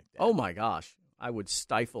 something like that. Oh my gosh, I would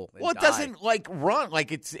stifle. And Well, it die. doesn't run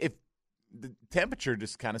like it's if the temperature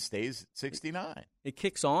just kind of stays at 69. It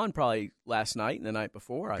kicks on probably last night and the night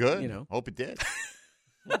before. Good. Hope it did.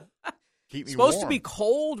 Keep me It's supposed warm. to be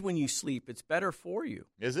cold when you sleep. It's better for you.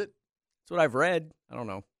 Is it? That's what I've read. I don't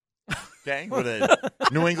know. Okay, with a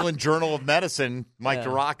New England Journal of Medicine, Mike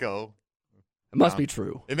DiRocco. It must be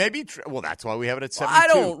true. It may be true. Well, that's why we have it at Well, 72. I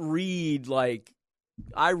don't read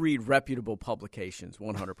I read reputable publications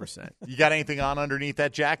 100%. You got anything on underneath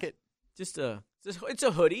that jacket? It's a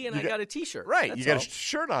hoodie and I got a T-shirt. Right, That's you got all. a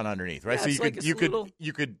shirt on underneath, right? Yeah, so it's like you little-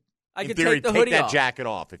 could I in could theory take the hoodie that off. jacket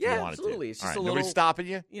off if you wanted absolutely. to. It's All just right, a nobody's little, stopping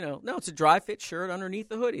you? No, it's a dry fit shirt underneath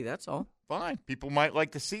the hoodie. That's all. Fine. People might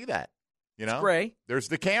like to see that. It's gray. There's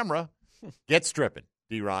the camera. Get stripping,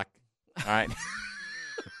 D-Rock. All right.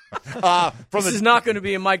 This is not going to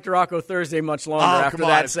be a Mike DiRocco Thursday much longer after come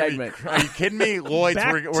on, that it's gonna be segment. Are you kidding me, Lloyd?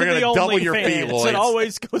 Back We're to going to the double your fee, OnlyFans. Lloyd. It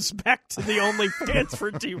always goes back to the OnlyFans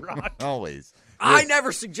for D-Rock. Always. I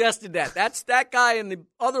never suggested that. That's that guy in the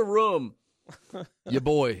other room. Your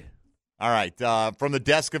boy. All right. From the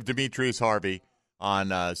desk of Demetrius Harvey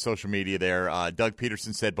on social media there, Doug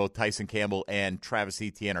Peterson said both Tyson Campbell and Travis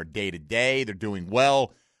Etienne are day-to-day. They're doing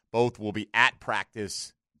well. Both will be at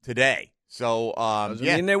practice today. So, Doesn't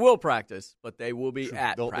mean they will practice, but they will be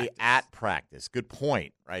at They'll practice. be at practice. Good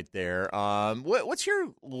point right there. What's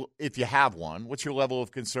your, if you have one, what's your level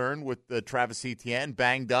of concern with the Travis Etienne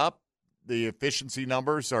banged up? The efficiency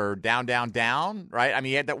numbers are down, right? I mean,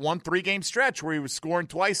 he had that 3-game stretch where he was scoring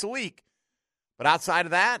twice a week. But outside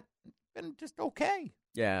of that, been just okay.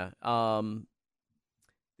 Yeah. The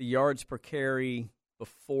yards per carry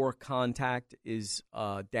before contact is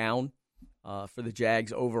down for the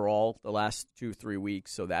Jags overall the last 2-3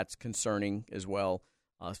 weeks, so that's concerning as well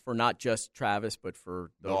for not just Travis but for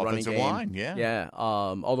the running offensive game. line. Yeah.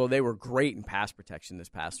 Although they were great in pass protection this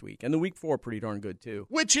past week, and the week 4 pretty darn good too.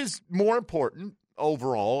 Which is more important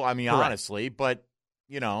overall. I mean, Correct. honestly, but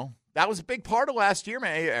that was a big part of last year,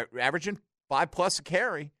 man. Averaging 5+ a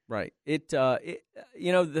carry. Right.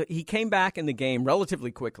 He came back in the game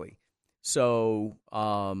relatively quickly. So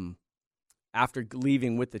after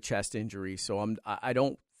leaving with the chest injury, so I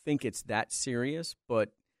don't think it's that serious.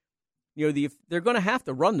 But they're going to have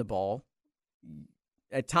to run the ball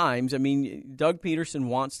at times. I mean, Doug Peterson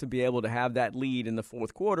wants to be able to have that lead in the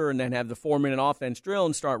fourth quarter and then have the 4-minute offense drill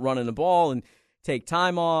and start running the ball and take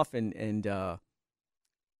time off and.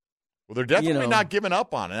 Well, they're definitely not giving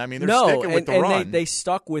up on it. I mean, they're sticking with the run. They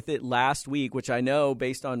stuck with it last week, which I know,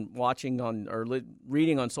 based on watching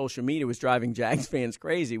reading on social media, was driving Jags fans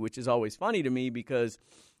crazy, which is always funny to me because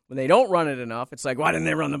when they don't run it enough, it's like, why didn't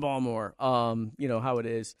they run the ball more? How it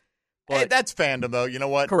is. But, hey, that's fandom, though. You know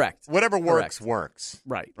what? Correct. Whatever works, works.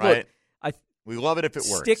 Right. Right? Look, we love it if it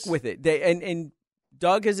works. Stick with it. And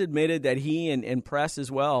Doug has admitted that he and Press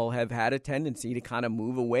as well have had a tendency to kind of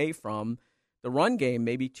move away from the run game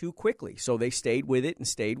maybe too quickly. So they stayed with it.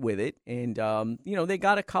 And, they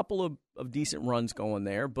got a couple of decent runs going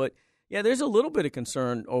there. But, yeah, there's a little bit of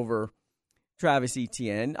concern over Travis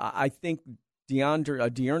Etienne. I think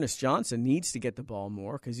Dearness Johnson needs to get the ball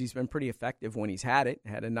more because he's been pretty effective when he's had it.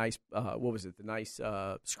 Had a nice,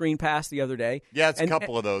 screen pass the other day. Yeah, it's a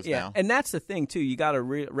couple of those now. And that's the thing, too. You got to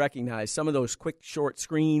recognize some of those quick, short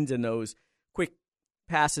screens and those quick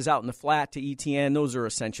passes out in the flat to Etienne, those are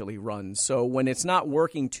essentially runs. So when it's not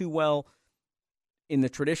working too well in the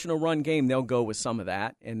traditional run game, they'll go with some of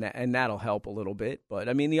that, and that'll help a little bit. But,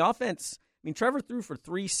 I mean, the offense, Trevor threw for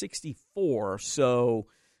 364, so,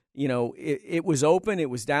 it was open, it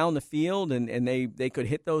was down the field, and they could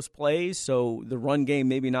hit those plays. So the run game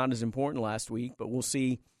maybe not as important last week, but we'll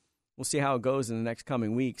see how it goes in the next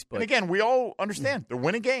coming weeks. But and again, we all understand they're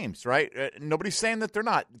winning games, right? Nobody's saying that they're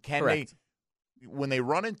not. Correct. When they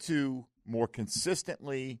run into more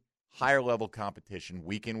consistently higher-level competition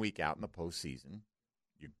week in, week out in the postseason,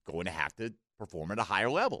 you're going to have to perform at a higher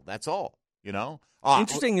level. That's all,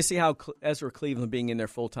 Interesting to see how Ezra Cleveland being in there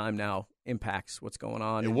full-time now impacts what's going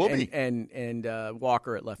on. It will be. And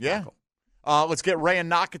Walker at left tackle. Let's get Ray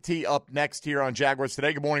and Nakati up next here on Jaguars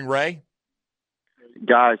Today. Good morning, Ray.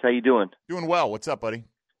 Guys, how you doing? Doing well. What's up, buddy?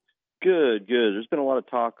 Good. There's been a lot of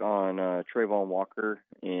talk on Trayvon Walker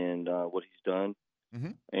and what he's done.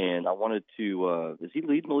 Mm-hmm. And I wanted to is he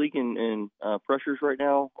leading the league in pressures right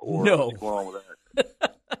now? Or No. what's going on with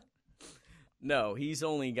that? No, he's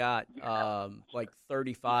only got like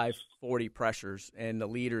 35, 40 pressures, and the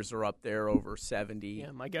leaders are up there over 70.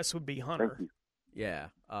 Yeah, my guess would be Hunter. Yeah.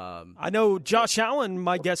 I know Josh Allen,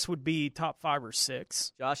 my guess would be top 5 or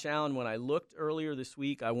 6. Josh Allen, when I looked earlier this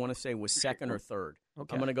week, I want to say was second or third.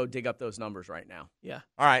 Okay. I'm going to go dig up those numbers right now. Yeah.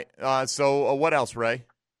 All right. So what else, Ray?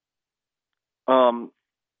 That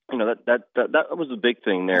was a big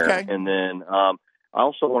thing there. Okay. And then I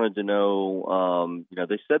also wanted to know,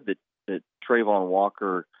 they said that Trayvon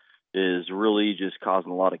Walker is really just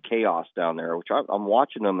causing a lot of chaos down there, which I'm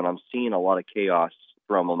watching him and I'm seeing a lot of chaos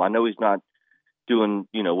from him. I know he's not doing,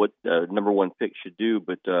 what number one pick should do,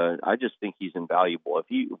 but I just think he's invaluable. If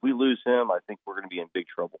we lose him, I think we're going to be in big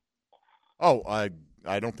trouble. Oh,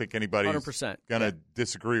 I don't think anybody's 100%. going to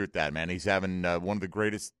disagree with that, man. He's having one of the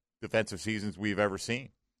greatest defensive seasons we've ever seen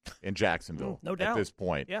in Jacksonville. No doubt. At this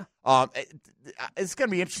point. Yeah. It's going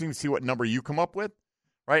to be interesting to see what number you come up with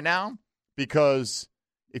right now, because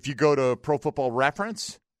if you go to Pro Football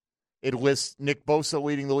Reference, it lists Nick Bosa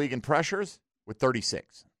leading the league in pressures with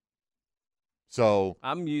 36. So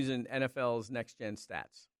I'm using NFL's next-gen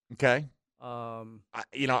stats. Okay. I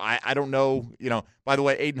don't know. By the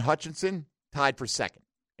way, Aiden Hutchinson tied for second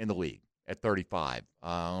in the league at 35.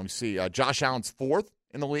 Let me see. Josh Allen's fourth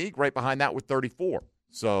in the league, right behind that with 34.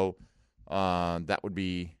 So that would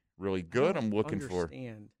be really good. I'm looking for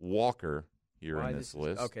Walker here in this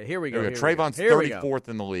list. Okay, here we go. Trayvon's 34th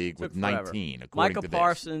in the league with 19, according Micah to this.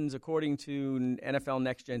 Parsons, according to NFL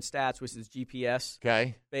Next Gen Stats, which is GPS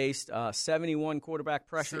based, 71 quarterback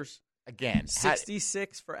pressures. Again,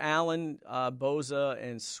 66 for Allen, Bosa,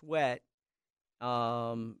 and Sweat.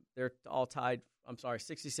 They're all tied. I'm sorry,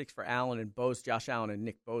 66 for Allen and Josh Allen and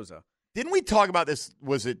Nick Bosa. Didn't we talk about this,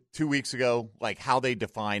 was it 2 weeks ago, like how they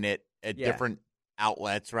define it at different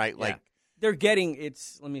outlets, right? Yeah. Like they're getting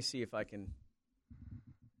let me see if I can.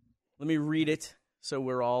 Let me read it so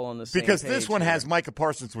we're all on the same because page this one here. has Micah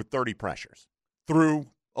Parsons with 30 pressures through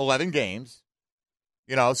 11 games.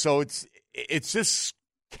 So it's just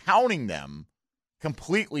counting them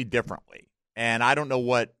completely differently. And I don't know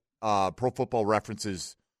what Pro Football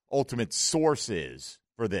Reference's ultimate source is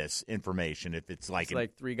for this information. If it's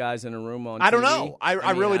like three guys in a room on I don't TV. know.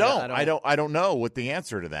 I really don't. I I don't know what the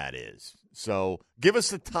answer to that is. So give us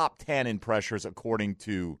the top 10 in pressures according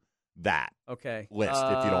to that list,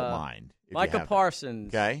 if you don't mind. Micah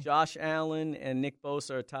Parsons, Josh Allen, and Nick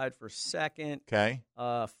Bosa are tied for second. Okay.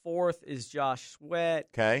 Fourth is Josh Sweat.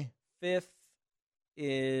 Okay. Fifth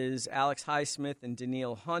is Alex Highsmith and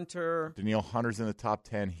Daniil Hunter. Daniil Hunter's in the top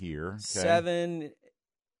 10 here. Okay. 7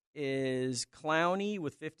 is Clowney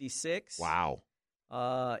with 56. Wow.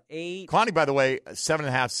 8. Clowney, by the way,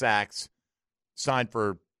 7.5 sacks, signed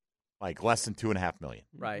for like less than $2.5 million.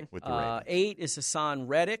 Right. With the Ravens. 8 is Hassan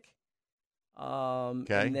Reddick. And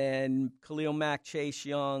then Khalil Mack, Chase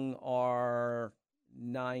Young are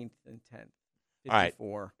 9th and 10th. 54.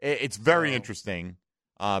 All right. It's very interesting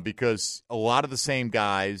because a lot of the same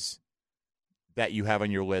guys that you have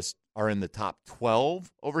on your list are in the top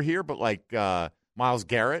 12 over here, but like Myles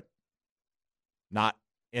Garrett, not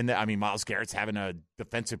in the. I mean, Myles Garrett's having a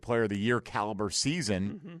Defensive Player of the Year caliber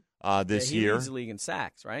season this year. He leads the league in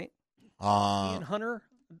sacks, right? He and Hunter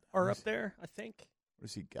are up there, I think. What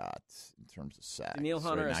has he got in terms of sacks? Daniil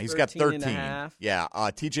Hunter has He's got 13. and a half. Yeah,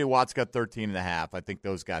 T.J. Watt's got 13 and a half. I think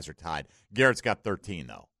those guys are tied. Garrett's got 13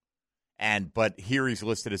 though, but here he's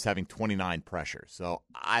listed as having 29 pressures. So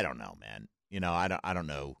I don't know, man. I don't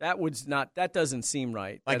know. That doesn't seem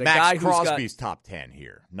right. Like that Max Crosby's top 10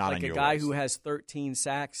 here, not on your list. Like a guy who has 13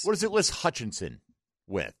 sacks. What does it list Hutchinson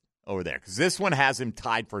with over there? Because this one has him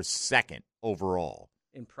tied for second overall.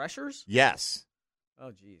 In pressures? Yes.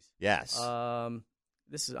 Oh, geez. Yes.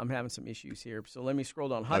 I'm having some issues here. So let me scroll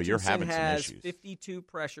down. Oh, you're having has some issues. 52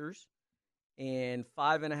 pressures and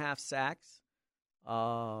 5.5 sacks.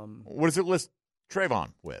 What does it list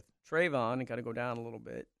Trayvon with? Trayvon, I got to go down a little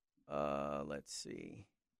bit. Let's see.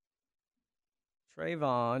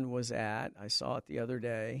 Trayvon was I saw it the other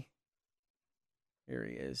day. Here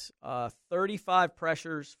he is. 35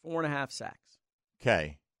 pressures, 4.5 sacks.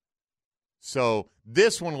 Okay. So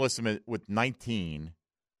this one lists him with 19.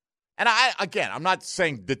 And I'm not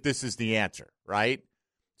saying that this is the answer, right?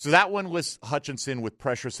 So that one lists Hutchinson with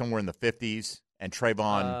pressure somewhere in the 50s and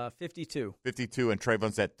Trayvon 52. 52 and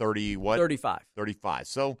Trayvon's at 30 what? 35. 35.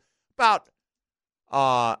 So about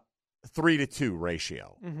 3-2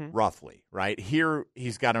 ratio, roughly, right? Here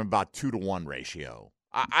he's got him about 2-1 ratio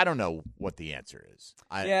I don't know what the answer is.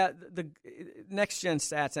 The next-gen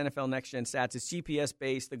stats, NFL next-gen stats, is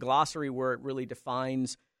GPS-based. The glossary where it really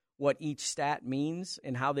defines what each stat means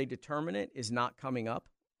and how they determine it is not coming up,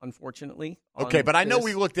 unfortunately. Okay, but I know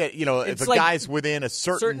we looked at, if a guy's within a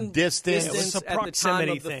certain distance. It's a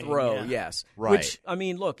proximity at the time of the throw, yes. Right. Which, I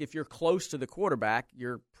mean, look, if you're close to the quarterback,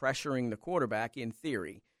 you're pressuring the quarterback in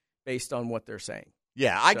theory based on what they're saying.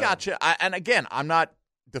 Yeah, I got you. And again, I'm not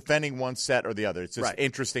defending one set or the other. It's just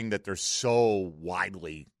interesting that they're so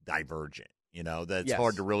widely divergent, that it's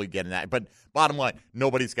hard to really get in that. But bottom line,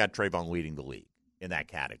 nobody's got Trayvon leading the league in that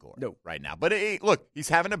category right now. But look, he's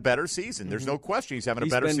having a better season. There's no question he's having a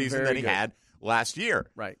better season than he had last year.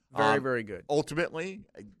 Right. Very, very good. Ultimately,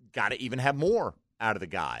 got to even have more out of the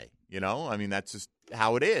guy. I mean, that's just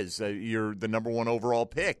how it is. You're the number one overall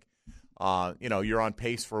pick. You're on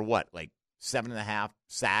pace for what, like 7.5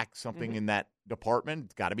 sacks, something in that department.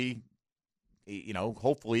 It's got to be,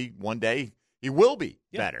 hopefully one day he will be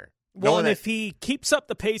better. Well, and if he keeps up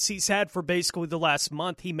the pace he's had for basically the last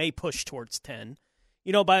month, he may push towards 10.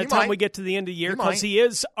 By the time we get to the end of the year, because he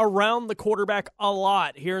is around the quarterback a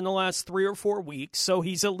lot here in the last 3 or 4 weeks, so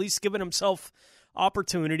he's at least given himself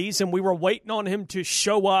opportunities, and we were waiting on him to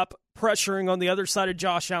show up, pressuring on the other side of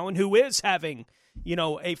Josh Allen, who is having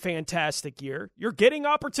a fantastic year. You're getting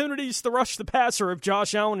opportunities to rush the passer if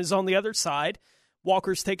Josh Allen is on the other side.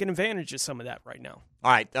 Walker's taking advantage of some of that right now.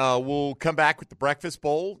 All right, we'll come back with the Breakfast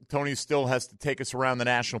Bowl. Tony still has to take us around the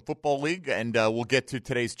National Football League, and we'll get to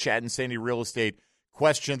today's Chad and Sandy real estate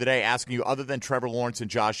question today, asking you, other than Trevor Lawrence and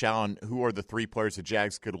Josh Allen, who are the 3 players the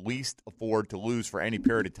Jags could least afford to lose for any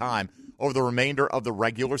period of time over the remainder of the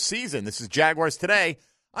regular season? This is Jaguars Today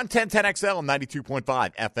on 1010XL and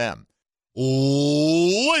 92.5 FM.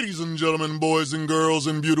 Ladies and gentlemen, boys and girls,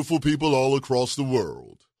 and beautiful people all across the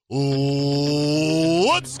world,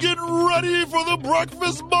 let's get ready for the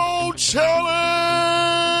Breakfast Bowl Challenge!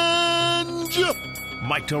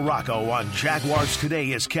 Mike DiRocco on Jaguars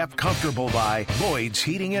Today is kept comfortable by Lloyd's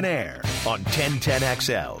Heating and Air on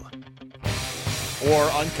 1010XL. Or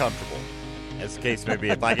uncomfortable, as the case may be,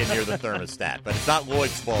 if I get near the thermostat. But it's not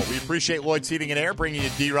Lloyd's fault. We appreciate Lloyd's Heating and Air bringing you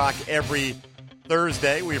D-Rock every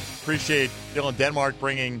Thursday. We appreciate Dylan Denmark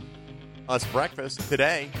bringing us breakfast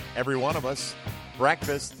today, every one of us.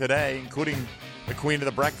 Breakfast today, including the queen of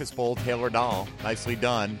the Breakfast Bowl, Taylor Dahl. Nicely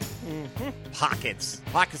done. Pockets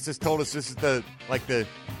has told us this is the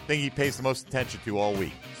thing he pays the most attention to all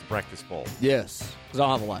week. It's the Breakfast Bowl. Yes, because I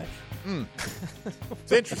don't have a life.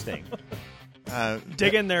 It's interesting.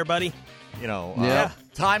 Dig in there, buddy.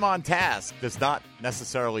 Time on task does not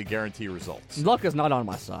necessarily guarantee results. Luck is not on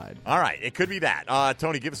my side. All right, it could be that.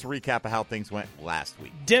 Tony, give us a recap of how things went last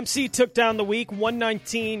week. Dempsey took down the week,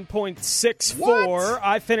 119.64.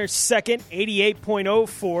 I finished second,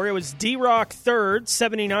 88.04. It was D-Rock third,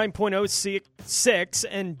 79.06.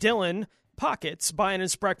 And Dylan Pockets buying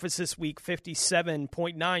his breakfast this week,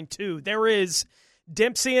 57.92. There is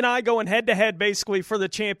Dempsey and I going head-to-head basically for the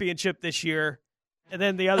championship this year. And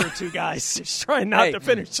then the other 2 guys just trying not to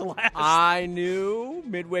finish last. I knew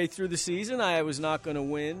midway through the season I was not going to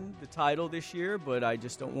win the title this year, but I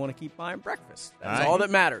just don't want to keep buying breakfast. That's all that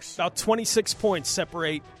matters. About 26 points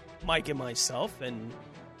separate Mike and myself, and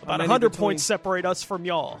about 100 points separate us from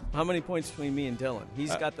y'all. How many points between me and Dylan?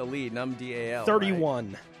 He's got the lead, and I'm DAL. 31.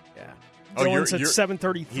 Right? Yeah. Dylan's at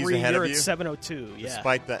 733. You're at 702. Yeah.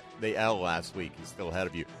 Despite the L last week, he's still ahead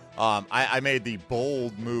of you. I made the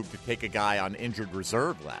bold move to take a guy on injured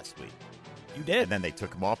reserve last week. You did. And then they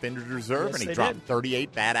took him off injured reserve, and he dropped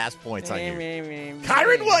 38 badass points on you.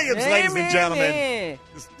 Kyren Williams, ladies and gentlemen.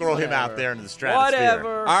 Just throw him out there into the stratosphere.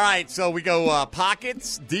 Whatever. All right, so we go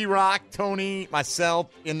Pockets, D-Rock, Tony, myself,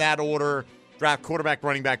 in that order. Draft quarterback,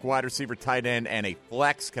 running back, wide receiver, tight end, and a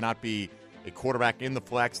flex. Cannot be a quarterback in the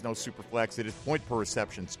flex, no super flex. It is point per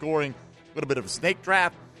reception scoring. A little bit of a snake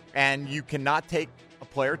draft, and you cannot take a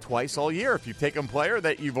player twice all year. If you take a player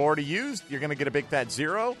that you've already used, you're going to get a big fat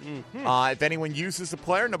 0. If anyone uses a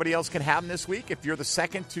player, nobody else can have him this week. If you're the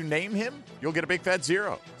second to name him, you'll get a big fat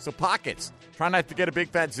 0. So Pockets, try not to get a big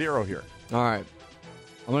fat 0 here. All right.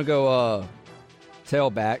 I'm going to go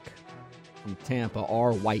tailback from Tampa,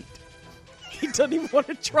 R. White. He doesn't even want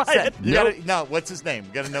to try it. No, what's his name?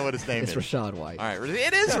 You got to know what his name is. It's Rashad White. All right,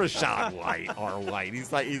 it is Rashad White, R. White.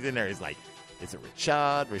 He's in there. He's like, is it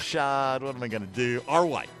Rashad? What am I going to do? R.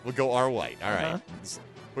 White. We'll go R. White. All right. Just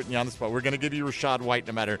putting you on the spot. We're going to give you Rashad White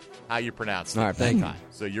no matter how you pronounce it. All right, thank you.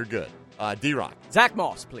 So you're good. D-Rock. Zach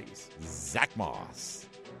Moss, please. Zach Moss.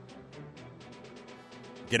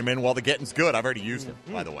 Get him in while the getting's good. I've already used him,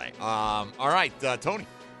 by the way. All right, Tony.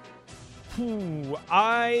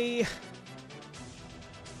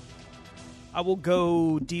 I will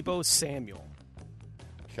go Deebo Samuel.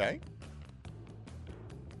 Okay.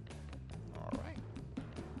 All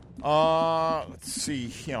right. Let's see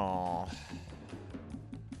here. I'm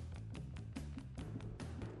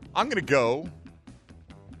going to go.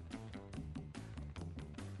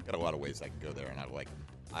 Got a lot of ways I can go there, and I like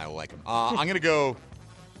them. I'm going to go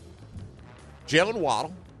Jalen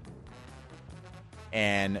Waddle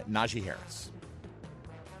and Najee Harris.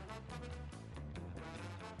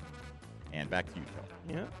 And back to you, Tony.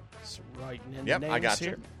 Yeah, it's writing in Yep, the names I got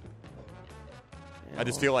here. you. I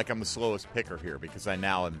just feel like I'm the slowest picker here because I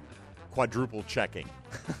now am quadruple checking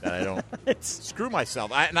that I don't screw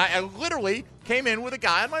myself. I literally came in with a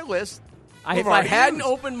guy on my list. If I hadn't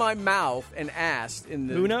opened my mouth and asked in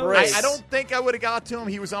the break, I don't think I would have got to him.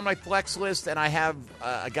 He was on my flex list, and I have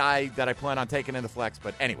a guy that I plan on taking in the flex.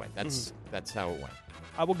 But anyway, that's how it went.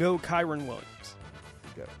 I will go Kyron Williams.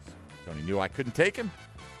 Good. Tony knew I couldn't take him.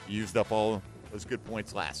 He used up all those good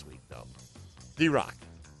points last week, though. D-Rock.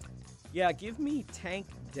 Yeah, give me Tank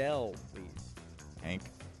Dell, please. Tank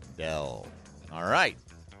Dell. All right.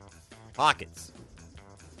 Pockets.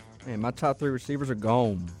 Man, my top 3 receivers are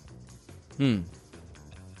gone.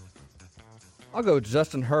 I'll go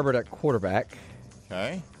Justin Herbert at quarterback.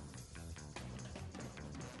 Okay.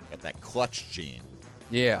 Got that clutch gene.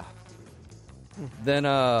 Yeah. Then,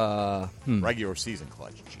 regular season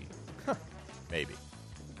clutch gene. Maybe.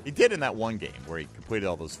 He did in that one game where he completed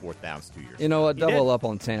all those 4th downs 2 years ago. You know what? Double up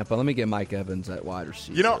on Tampa. Let me get Mike Evans at wide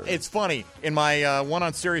receiver. You know, it's funny. In my one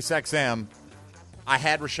on Sirius XM, I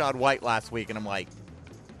had Rachaad White last week, and I'm like,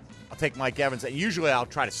 I'll take Mike Evans. And usually I'll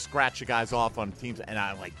try to scratch the guys off on teams, and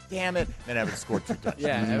I'm like, damn it. Then Evans scored 2 touchdowns.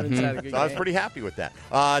 Yeah, Evans had a good game. I was pretty happy with that.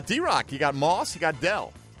 D-Rock, you got Moss, you got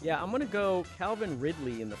Dell. Yeah, I'm going to go Calvin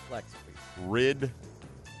Ridley in the flex, please.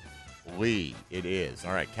 Ridley, it is.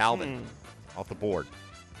 All right, Calvin, off the board.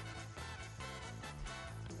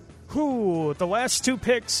 The last 2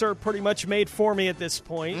 picks are pretty much made for me at this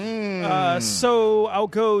point. So I'll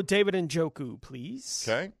go David Njoku, please.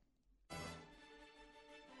 Okay.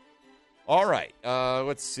 All right.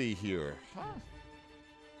 Let's see here. I'm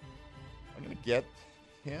going to get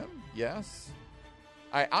him. Yes.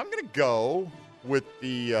 I'm going to go with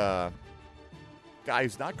the guy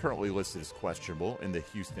who's not currently listed as questionable in the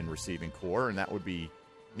Houston receiving corps, and that would be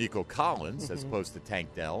Nico Collins as opposed to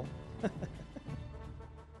Tank Dell.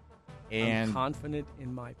 And I'm confident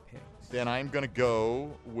in my picks. Then I'm going to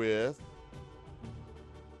go with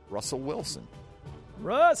Russell Wilson.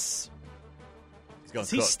 Russ. Is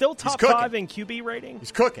he still top 5 in QB rating?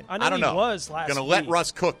 He's cooking. I don't know. He was last week. Going to let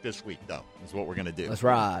Russ cook this week, though, is what we're going to do. Let's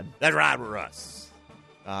ride. Let's ride with Russ.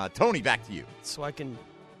 Tony, back to you. So I can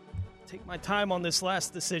take my time on this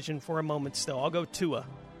last decision for a moment still. I'll go Tua.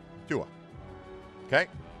 Okay.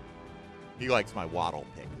 He likes my Waddle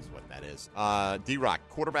pick is what that is. D-Rock,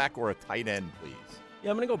 quarterback or a tight end, please? Yeah,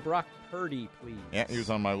 I'm going to go Brock Purdy, please. Yeah, he was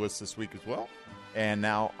on my list this week as well. And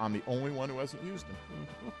now I'm the only one who hasn't used him.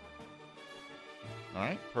 All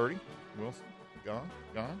right, Purdy, Wilson, gone.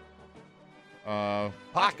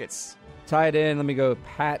 Pockets. Tight end, let me go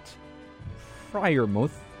Pat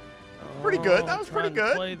Freiermuth. Pretty good. That was pretty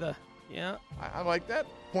good. I like that.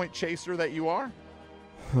 Point chaser that you are.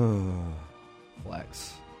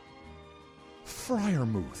 Flex.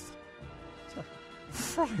 Freiermuth.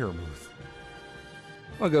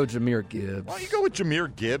 I'll go Jahmyr Gibbs. Why don't you go with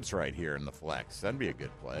Jahmyr Gibbs right here in the flex? That'd be a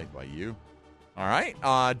good play by you. All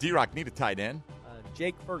right. D-Rock, need a tight end.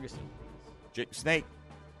 Jake Ferguson, please. Snake.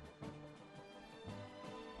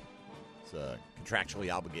 It's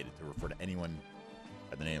contractually obligated to refer to anyone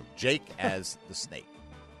by the name of Jake as the Snake.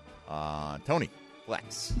 Tony,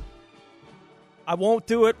 flex. I won't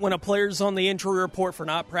do it when a player's on the injury report for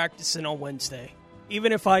not practicing on Wednesday.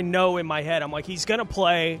 Even if I know in my head, I'm like, he's going to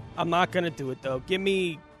play. I'm not going to do it, though. Give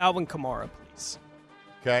me Alvin Kamara, please.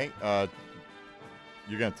 Okay.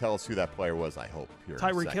 You're going to tell us who that player was, I hope.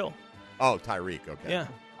 Tyreek Hill. Oh, Tyreek. Okay. Yeah.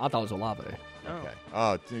 I thought it was Olave. Okay.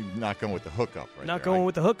 Oh, not going with the hookup right Not there. going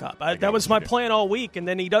with the hookup. That was my plan all week, and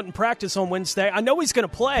then he doesn't practice on Wednesday. I know he's going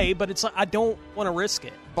to play, but it's like, I don't want to risk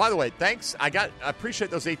it. By the way, thanks. I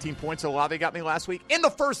appreciate those 18 points Olave got me last week in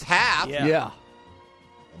the first half. Yeah. Well,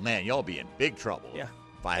 man, y'all be in big trouble. Yeah.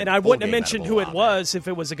 And I wouldn't have mentioned who it was if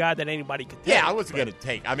it was a guy that anybody could take. Yeah, I wasn't going to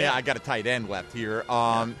take. I mean, I got a tight end left here.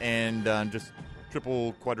 And just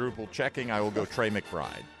triple, quadruple checking, I will go Trey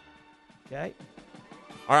McBride. Okay.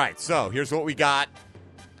 All right, so here's what we got.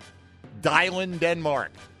 Dylan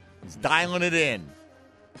Denmark. He's dialing it in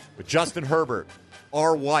with Justin Herbert,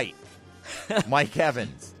 R. White, Mike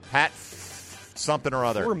Evans, Pat something or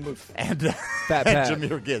other, and Fat Pat.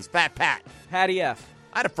 Jahmyr Gibbs. Fat Pat. Patty F.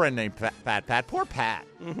 I had a friend named Fat Pat. Poor Pat.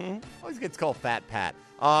 Mm-hmm. Always gets called Fat Pat.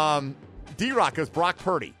 DiRocco's Brock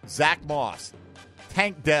Purdy, Zach Moss,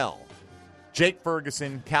 Tank Dell, Jake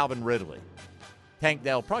Ferguson, Calvin Ridley. Tank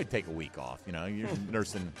Dell probably take a week off. You know, you're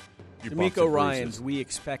nursing. D'Amico Ryans, we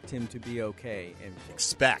expect him to be okay. And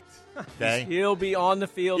expect. Okay? He'll be on the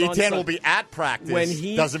field. Etienne will be at practice.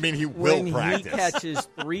 Doesn't mean he will practice. When he catches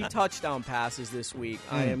 3 touchdown passes this week,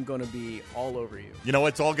 I am going to be all over you. You know,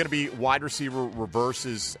 it's all going to be wide receiver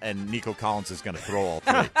reverses, and Nico Collins is going to throw all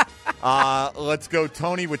 3. Let's go,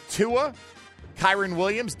 Tony, with Tua, Kyron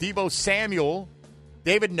Williams, Deebo Samuel,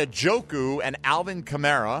 David Njoku, and Alvin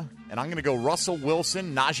Kamara. And I'm going to go Russell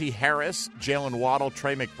Wilson, Najee Harris, Jalen Waddle,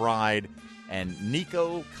 Trey McBride, and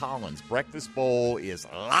Nico Collins. Breakfast Bowl is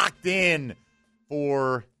locked in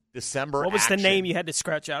for December. What was the name you had to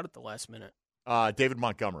scratch out at the last minute? David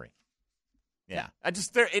Montgomery. Yeah.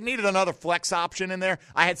 It needed another flex option in there.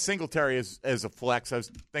 I had Singletary as a flex. I was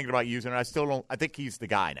thinking about using it. I still don't. I think he's the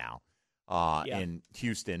guy now in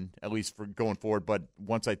Houston, at least for going forward. But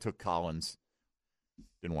once I took Collins,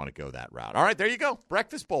 didn't want to go that route. All right, there you go.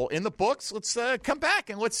 Breakfast Bowl in the books. Let's come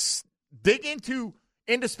back and let's dig into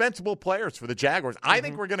indispensable players for the Jaguars. I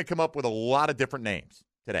think we're going to come up with a lot of different names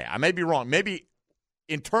today. I may be wrong. Maybe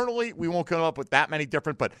internally we won't come up with that many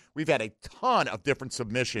different, but we've had a ton of different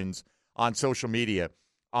submissions on social media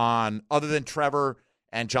on, other than Trevor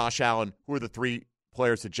and Josh Allen, who are the 3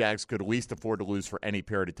 players the Jags could least afford to lose for any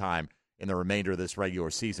period of time in the remainder of this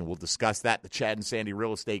regular season. We'll discuss that, the Chad and Sandy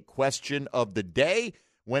real estate question of the day,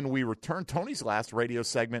 when we return Tony's last radio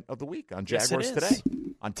segment of the week on Jaguars Today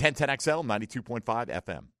on 1010XL 92.5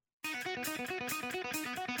 FM.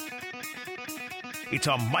 It's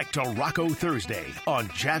a Mike DiRocco Thursday on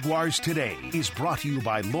Jaguars Today. Is brought to you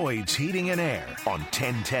by Lloyd's Heating and Air on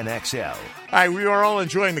 1010XL. All right, we are all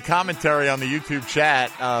enjoying the commentary on the YouTube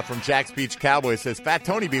chat from Jack's Beach Cowboy. It says, Fat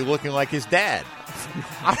Tony be looking like his dad.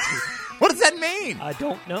 What does that mean? I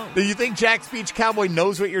don't know. Do you think Jack's Beach Cowboy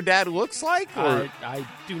knows what your dad looks like? Or I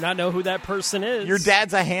do not know who that person is. Your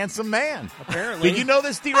dad's a handsome man. Apparently. Did you know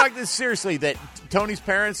this, D-Rock, this seriously, that Tony's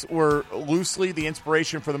parents were loosely the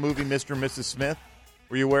inspiration for the movie Mr. and Mrs. Smith?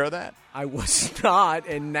 Were you aware of that? I was not,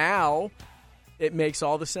 and now it makes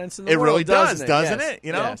all the sense in the world. It really does, doesn't it?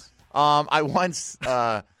 You know? Yes. I once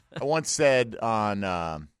said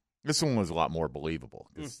on this one was a lot more believable.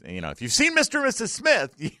 You know, if you've seen Mr. and Mrs.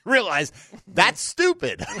 Smith, you realize that's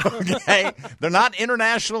stupid. Okay, they're not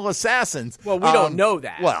international assassins. Well, we don't know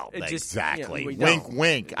that. Well, it exactly. Just, wink,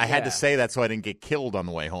 wink. I had to say that so I didn't get killed on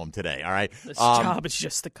the way home today. All right. This job is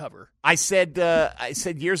just the cover. I said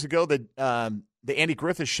years ago that the Andy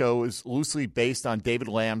Griffith Show is loosely based on David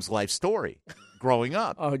Lamb's life story. Growing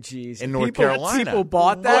up. Oh, geez. In North Carolina. People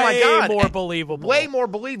bought that? Oh, my God. More believable. Way more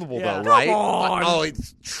believable, though, right? Come on. Oh,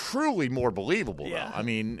 it's truly more believable, though. I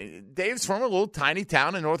mean, Dave's from a little tiny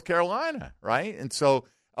town in North Carolina, right? And so,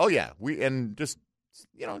 just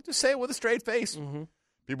say it with a straight face. Mm-hmm.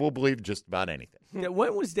 People will believe just about anything. Yeah,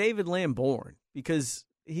 when was David Lamb born? Because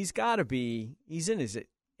he's in his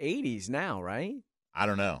 80s now, right? I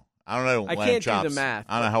don't know. I can't do the math.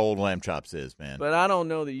 I don't know how old Lamb Chops is, man. But I don't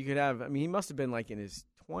know that you could have. I mean, he must have been like in his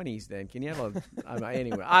 20s then. Can you have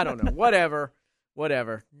anyway, I don't know. Whatever.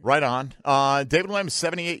 Right on. David Lamb is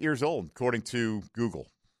 78 years old, according to Google.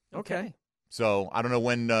 Okay. So I don't know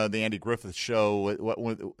when the Andy Griffith Show,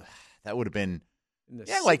 that would have been, in the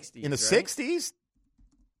 60s, like in the right? 60s.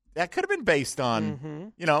 That could have been based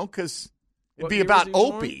on, because it'd be year about was he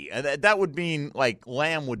born? Opie. That would mean like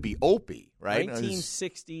Lamb would be Opie, right?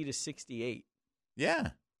 1960 to 68. Yeah.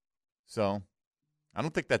 So I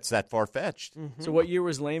don't think that's that far-fetched. Mm-hmm. So what year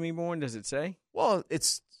was Lammy born, does it say? Well,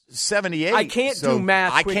 it's 78. I can't do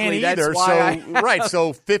math quickly. I can't either. That's why right.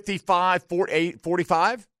 So 55, 48,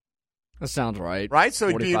 45? That sounds right. Right? So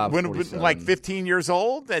it'd be 47. like 15 years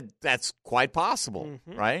old. That's quite possible,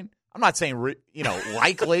 right? I'm not saying,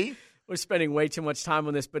 likely. We're spending way too much time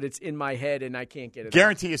on this, but it's in my head, and I can't get it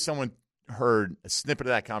Guarantee you someone heard a snippet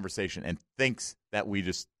of that conversation and thinks that we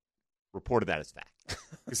just reported that as fact.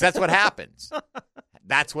 Because that's what happens.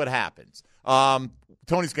 That's what happens.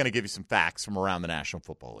 Tony's going to give you some facts from around the National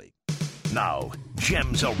Football League. Now,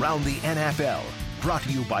 Gems Around the NFL, brought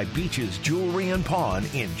to you by Beach's Jewelry and Pawn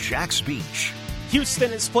in Jack's Beach.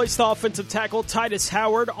 Houston has placed offensive tackle Titus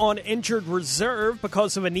Howard on injured reserve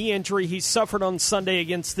because of a knee injury he suffered on Sunday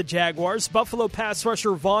against the Jaguars. Buffalo pass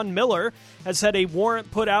rusher Von Miller has had a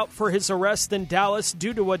warrant put out for his arrest in Dallas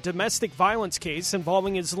due to a domestic violence case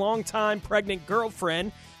involving his longtime pregnant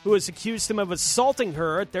girlfriend, who has accused him of assaulting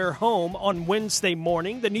her at their home on Wednesday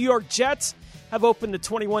morning. The New York Jets have opened the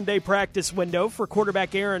 21-day practice window for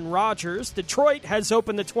quarterback Aaron Rodgers. Detroit has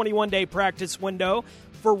opened the 21-day practice window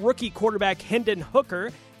for rookie quarterback Hendon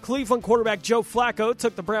Hooker. Cleveland quarterback Joe Flacco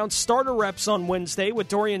took the Browns starter reps on Wednesday with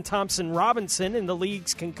Dorian Thompson-Robinson in the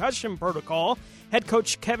league's concussion protocol. Head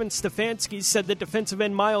coach Kevin Stefanski said that defensive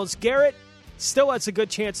end Myles Garrett still has a good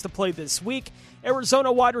chance to play this week.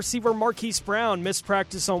 Arizona wide receiver Marquise Brown missed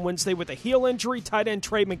practice on Wednesday with a heel injury. Tight end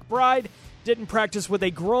Trey McBride didn't practice with a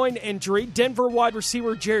groin injury. Denver wide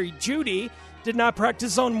receiver Jerry Jeudy did not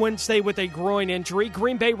practice on Wednesday with a groin injury.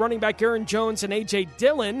 Green Bay running back Aaron Jones and A.J.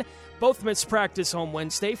 Dillon both missed practice on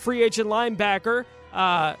Wednesday. Free agent linebacker,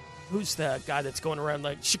 who's the guy that's going around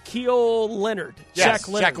like Shaquille Leonard? Yes,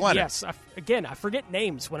 Shaq Leonard. Shaq Leonard. Yes, I forget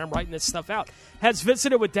names when I'm writing this stuff out. Has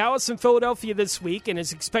visited with Dallas and Philadelphia this week and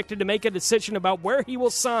is expected to make a decision about where he will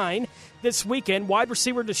sign this weekend. Wide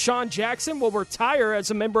receiver Deshaun Jackson will retire as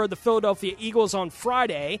a member of the Philadelphia Eagles on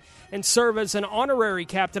Friday and serve as an honorary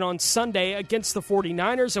captain on Sunday against the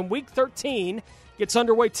 49ers. And Week 13 gets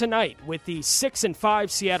underway tonight with the 6-5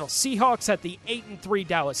 Seattle Seahawks at the 8-3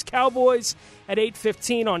 Dallas Cowboys at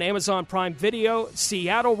 8:15 on Amazon Prime Video.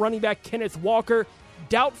 Seattle running back Kenneth Walker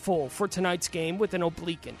doubtful for tonight's game with an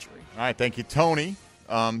oblique injury. All right, thank you, Tony.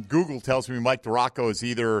 Google tells me Mike DiRocco is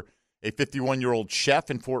either a 51-year-old chef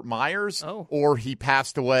in Fort Myers or he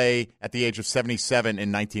passed away at the age of 77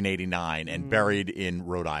 in 1989 and buried in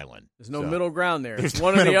Rhode Island. There's no middle ground there. There's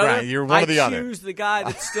one no or the middle other. ground. You're one or the other. I choose the guy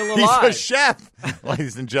that's still alive. He's a chef,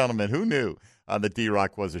 ladies and gentlemen. Who knew that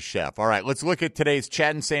D-Rock was a chef? All right, let's look at today's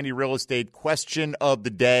Chad and Sandy real estate question of the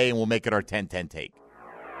day, and we'll make it our 10-10 take.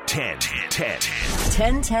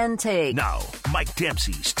 10-10 take. Now, Mike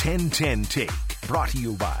Dempsey's 10-10 take. Brought to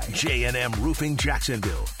you by J&M Roofing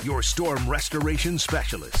Jacksonville, your storm restoration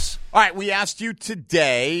specialists. All right, we asked you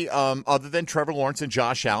today, other than Trevor Lawrence and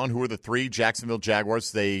Josh Allen, who are the three Jacksonville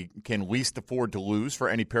Jaguars they can least afford to lose for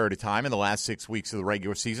any period of time in the last 6 weeks of the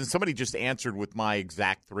regular season. Somebody just answered with my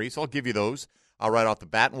exact three, so I'll give you those right off the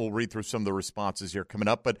bat, and we'll read through some of the responses here coming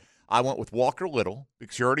up. But I went with Walker Little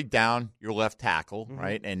because you're already down your left tackle,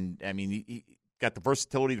 right? And, I mean, he got the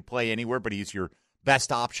versatility to play anywhere, but he's your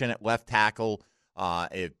best option at left tackle.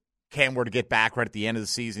 If Cam were to get back right at the end of the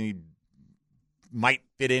season, he might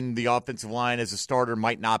fit in the offensive line as a starter,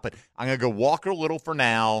 might not. But I'm going to go Walker Little for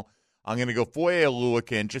now. I'm going to go Foye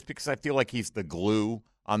Oluokun just because I feel like he's the glue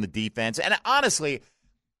on the defense. And honestly,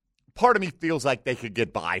 part of me feels like they could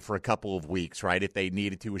get by for a couple of weeks, right, if they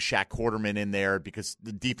needed to, with Shaq Quarterman in there because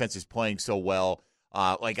the defense is playing so well.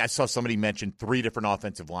 Like I saw somebody mention 3 different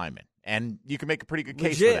offensive linemen. And you can make a pretty good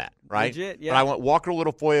case for that, right? Legit, yeah. But I went Walker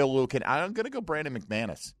Little, Foye Oluokun. I'm going to go Brandon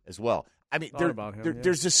McManus as well. I mean,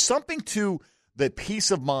 there's just something to the peace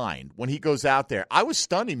of mind when he goes out there. I was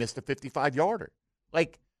stunned he missed a 55-yarder.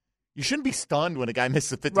 Like, you shouldn't be stunned when a guy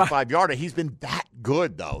misses a 55-yarder. He's been that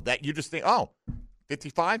good, though, that you just think,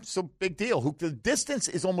 55, so big deal. The distance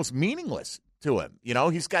is almost meaningless to him. You know,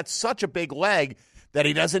 he's got such a big leg that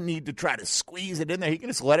he doesn't need to try to squeeze it in there. He can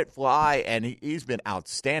just let it fly, and he's been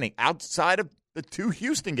outstanding. Outside of the 2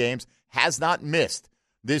 Houston games, has not missed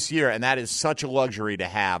this year, and that is such a luxury to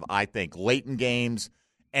have, I think. Late in games,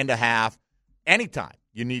 end of half, anytime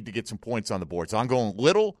you need to get some points on the board. So I'm going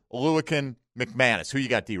Little, Oluokun, McManus. Who you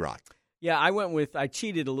got, D-Rock? Yeah, I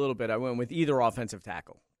cheated a little bit. I went with either offensive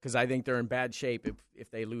tackle because I think they're in bad shape if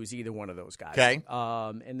they lose either one of those guys. Okay.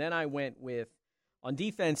 And then I went with, on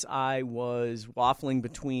defense, I was waffling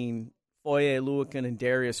between Foye Oluokun and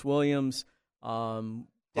Darius Williams. A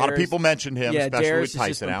lot of people mentioned him, especially Darius with Tyson has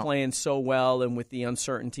just been out. playing so well, and with the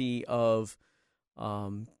uncertainty of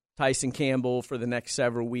Tyson Campbell for the next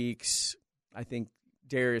several weeks, I think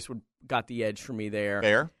Darius got the edge for me there.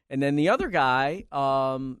 Fair. And then the other guy,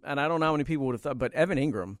 and I don't know how many people would have thought, but Evan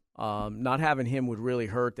Ingram, not having him would really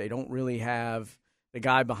hurt. They don't really have the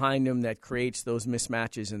guy behind him that creates those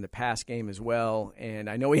mismatches in the pass game as well. And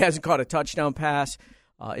I know he hasn't caught a touchdown pass.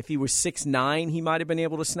 If he was 6'9", he might have been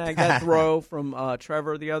able to snag that throw from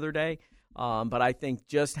Trevor the other day. But I think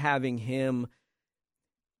just having him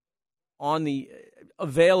on the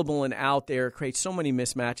available and out there creates so many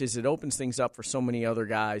mismatches. It opens things up for so many other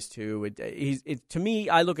guys too. To me,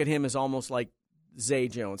 I look at him as almost like Zay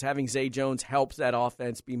Jones. Having Zay Jones helps that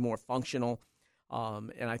offense be more functional.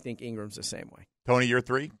 And I think Ingram's the same way. Tony, your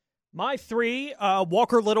 3? My 3,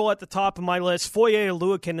 Walker Little at the top of my list, Foye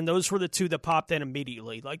Oluokun, and those were the 2 that popped in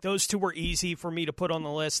immediately. Like, those 2 were easy for me to put on the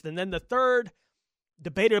list. And then the third,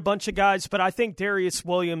 debated a bunch of guys, but I think Darius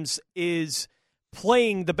Williams is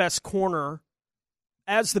playing the best corner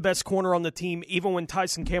on the team, even when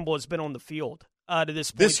Tyson Campbell has been on the field to this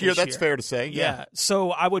point this year. That's fair to say. Yeah.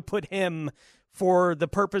 So I would put him for the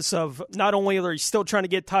purpose of not only are you still trying to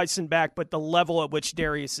get Tyson back, but the level at which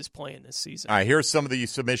Darius is playing this season. All right, here's some of the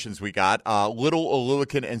submissions we got. Little,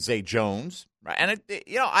 Oluwakin, and Zay Jones. Right? And,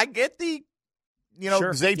 I get the,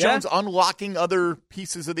 Sure. Zay Jones unlocking other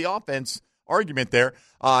pieces of the offense argument there.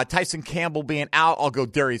 Tyson Campbell being out, I'll go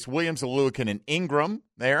Darius Williams, Oluwakin, and Ingram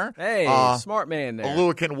there. Hey, smart man there.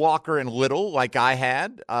 Oluwakin, Walker, and Little, like I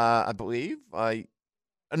had, I believe.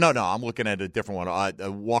 No, I'm looking at a different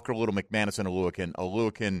one. Walker, Little, McManus, and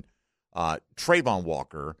Oluwakin, Trayvon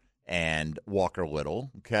Walker, and Walker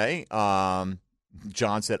Little. Okay.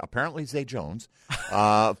 John said, apparently Zay Jones.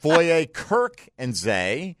 Foye, Kirk, and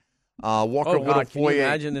Zay. Walker, Little, can Foye. you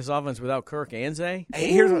imagine this offense without Kirk and Zay?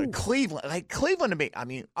 Hey, here's what, Cleveland. Like Cleveland to me, I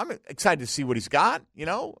mean, I'm excited to see what he's got,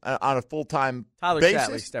 on a full-time Tyler basis.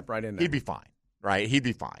 Shatley step right in there. He'd be fine. Right, he'd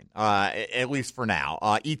be fine, at least for now.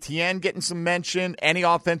 ETN getting some mention. Any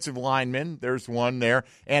offensive lineman, there's one there.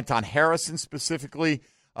 Anton Harrison specifically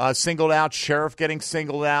singled out. Sheriff getting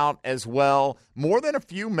singled out as well. More than a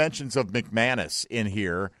few mentions of McManus in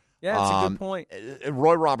here. Yeah, that's a good point.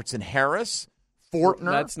 Roy Robertson Harris,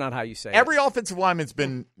 Fortner. That's not how you say Every offensive lineman's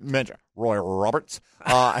been mentioned. Roy Roberts.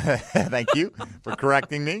 Thank you for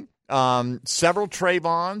correcting me. Several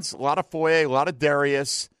Trayvons, a lot of Foye, a lot of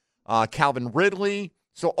Darius. Calvin Ridley.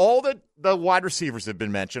 So all the wide receivers have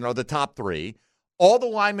been mentioned, or the top three. All the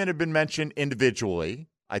linemen have been mentioned individually,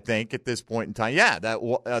 I think, at this point in time. Yeah,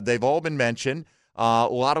 they've all been mentioned. A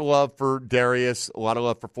lot of love for Darius, a lot of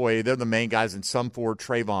love for Foye. They're the main guys, and some for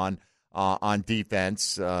Trayvon on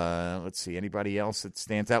defense. Let's see, anybody else that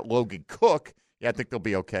stands out? Logan Cook. Yeah, I think they'll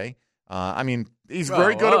be okay. I mean, he's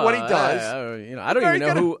very good at what he does. I don't even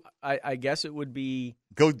know who. I guess it would be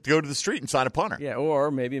go to the street and sign a punter. Yeah,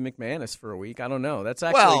 or maybe McManus for a week. I don't know. That's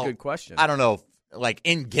actually a good question. I don't know. Like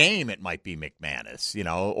in game, it might be McManus,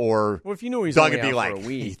 or if you knew he's Doug only would be out like, for a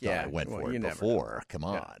week, he thought I went for it before. Come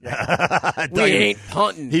on, we ain't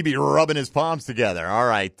punting. He'd be rubbing his palms together. All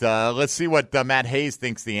right, let's see what Matt Hayes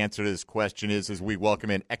thinks the answer to this question is as we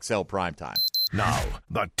welcome in XL Primetime. Now,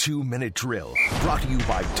 the 2-minute drill, brought to you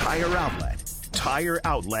by Tire Outlet. Tire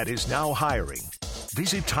Outlet is now hiring.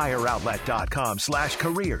 Visit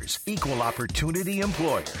TireOutlet.com/careers. Equal opportunity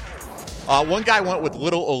employer. One guy went with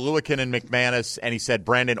Little, Oluwakin, and McManus, and he said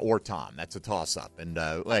Brandon or Tom. That's a toss-up. And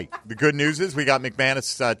the good news is we got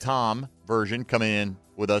McManus Tom version coming in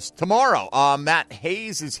with us tomorrow. Matt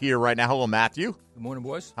Hayes is here right now. Hello, Matthew. Good morning,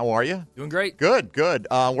 boys. How are you? Doing great. Good.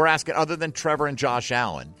 We're asking, other than Trevor and Josh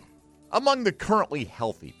Allen, among the currently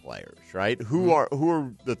healthy players, right? Who are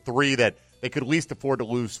the three that they could least afford to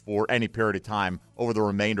lose for any period of time over the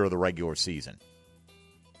remainder of the regular season?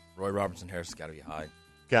 Roy Robertson Harris has got to be high.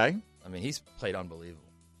 Okay. I mean, he's played unbelievable.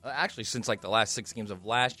 Actually, since the last 6 games of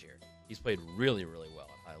last year, he's played really, really well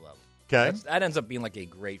at high level. Okay. That ends up being like a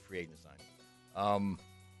great free agent signing.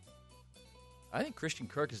 I think Christian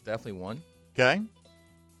Kirk is definitely one. Okay.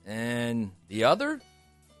 And the other,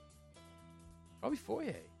 probably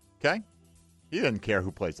Foye. Okay. He doesn't care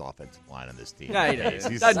who plays offensive line on this team. Yeah, he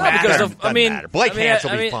does. Doesn't matter. Blake Hance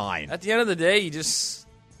will be fine. At the end of the day, you just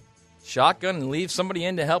shotgun and leave somebody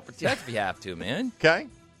in to help protect if you have to, man. Okay.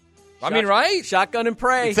 Right? Shotgun and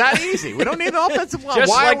pray. It's that easy. We don't need an offensive line.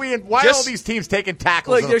 Why are all these teams taking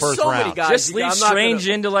tackles in the first round? Many guys. Just leave Strange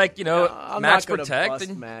into match protect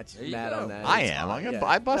and Matt on that. I am.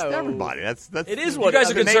 I bust everybody. That's it is what you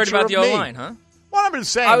guys are concerned about the O-line, huh? Well, I'm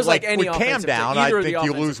just saying, I was like any with Cam down, I think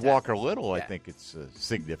you lose tackle. Walker Little. I think it's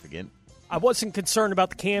significant. I wasn't concerned about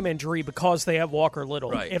the Cam injury because they have Walker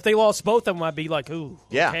Little. Right. If they lost both of them, I'd be like, ooh,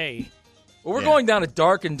 okay. Well, we're going down a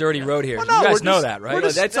dark and dirty road here. Well, no, you guys know that, right?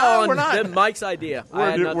 That's all on Mike's idea.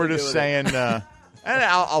 We're just saying, and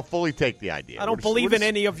I'll fully take the idea. I don't believe in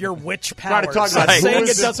any of your witch powers. Trying to talk about saying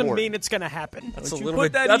it doesn't mean it's going to happen. That's a little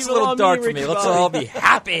dark for me. Let's all be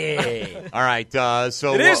happy. All right.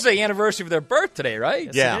 So it is the anniversary of their birth today, right?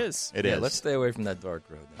 Yes, it is. Let's stay away from that dark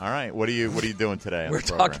road. All right. What are you doing today? We're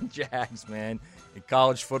talking Jags, man. In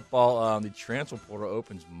college football, the transfer portal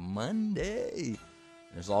opens Monday.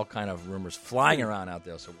 There's all kind of rumors flying around out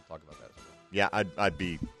there, so we'll talk about that as well. Yeah, I'd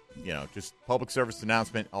be, just public service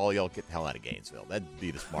announcement, all y'all get the hell out of Gainesville. That'd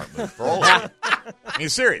be the smart move for all of you. I mean,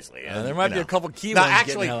 seriously. There might be a couple key ones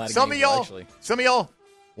actually, getting the hell out of some Gainesville, some of y'all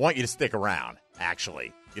want you to stick around,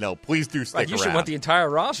 actually. Please do stick around. You should want the entire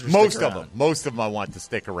roster to Most stick of around. them. Most of them I want to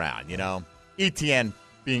stick around, ETN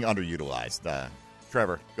being underutilized.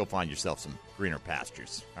 Trevor, go find yourself some greener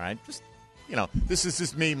pastures, all right? Just this is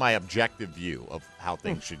just my objective view of how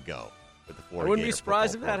things should go with the Florida. I wouldn't be Gator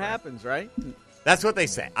surprised if football that program. happens, right? That's what they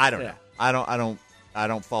say. I don't know. I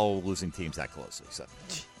don't follow losing teams that closely. So,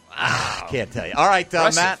 Can't tell you. All right,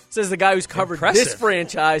 Matt. Says the guy who's covered this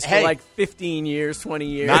franchise for like 15 years, 20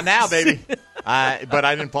 years. Not now, baby. But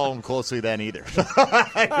I didn't follow him closely then either.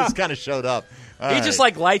 I just kind of showed up. He just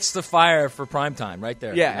lights the fire for primetime right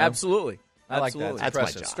there. Yeah, absolutely. I like that. That's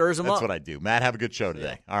my job. Stirs him up. That's what I do. Matt, have a good show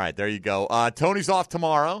today. All right, there you go. Tony's off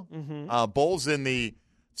tomorrow. Bulls in the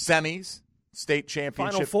semis, state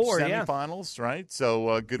championship Final Four, semifinals, right?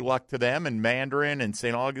 So good luck to them and Mandarin and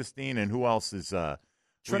St. Augustine and who else is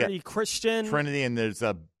Trinity Christian. Trinity, and there's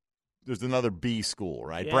another B school,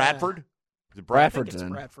 right? Yeah. Bradford. Is it Bradford? Bradford?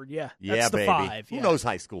 It's Bradford, yeah. Yeah, That's the baby. 5. Who knows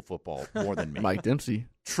high school football more than me? Mike Dempsey.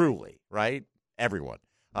 Truly, right? Everyone.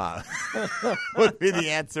 Would be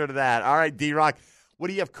the answer to that. All right, D-Rock, what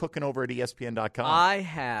do you have cooking over at ESPN.com? I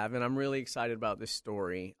have, and I'm really excited about this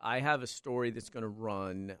story. I have a story that's going to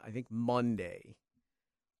run, I think, Monday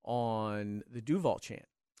on the Duval chant,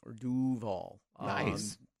 or Duval.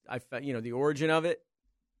 Nice. The origin of it,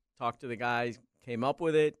 talked to the guys, came up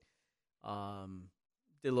with it,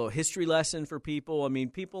 did a little history lesson for people. I mean,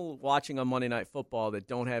 people watching on Monday Night Football that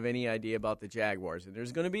don't have any idea about the Jaguars, and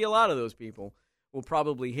there's going to be a lot of those people, will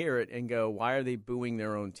probably hear it and go, why are they booing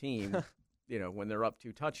their own team, when they're up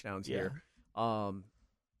 2 touchdowns here?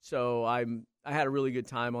 So I had a really good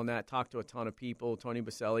time on that, talked to a ton of people. Tony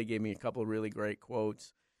Baselli gave me a couple of really great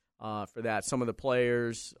quotes for that. Some of the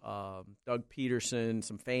players, Doug Peterson,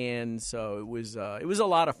 some fans. So it was a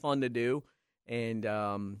lot of fun to do, and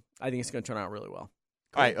I think it's going to turn out really well.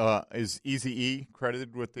 All right, is Eazy-E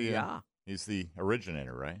credited with the he's the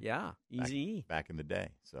originator, right? Yeah, Eazy-E. Back in the day.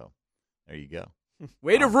 So there you go.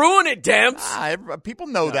 Way to ruin it, Demps. People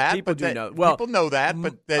know that. People do know. Well, people know that,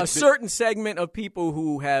 but a certain segment of people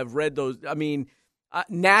who have read those. I mean,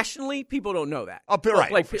 nationally, people don't know that.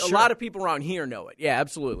 Right. Like a lot of people around here know it. Yeah,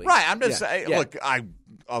 absolutely. Right. I'm just saying. Yeah. Look,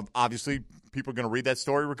 obviously people are going to read that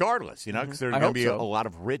story regardless, because there's going to be a lot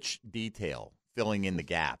of rich detail filling in the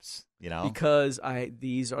gaps. Because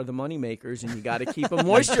these are the money makers, and you got to keep them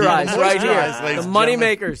moisturized right here. The money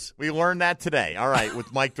makers. We learned that today. All right,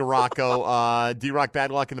 with Mike DiRocco, D-Rock, bad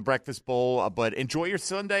luck in the Breakfast Bowl, but enjoy your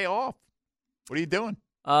Sunday off. What are you doing?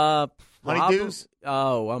 Honeydews?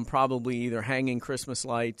 I'm probably either hanging Christmas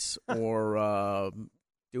lights or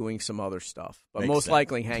doing some other stuff, but most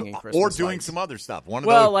likely hanging Christmas lights. Or doing some other stuff. One of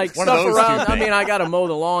stuff those around. Two I mean, I got to mow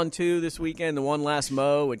the lawn too this weekend. The one last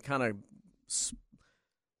mow, it kind of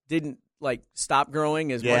didn't stop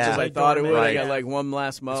growing as much as I thought it would. Right. I got one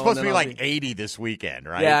last mow. It's supposed to be 80 this weekend,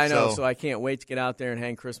 right? Yeah, I know. So I can't wait to get out there and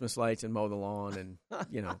hang Christmas lights and mow the lawn, and I'm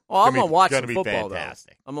gonna watch some football.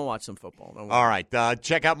 Fantastic. Though I'm gonna watch some football. All right,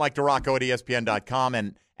 check out Mike DiRocco at ESPN.com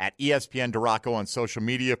and at ESPN DiRocco on social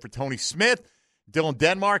media. For Tony Smith, Dylan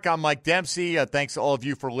Denmark, I'm Mike Dempsey. Thanks to all of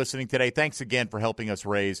you for listening today. Thanks again for helping us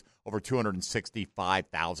raise over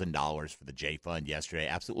 $265,000 for the J Fund yesterday.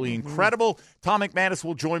 Absolutely incredible. Tom McManus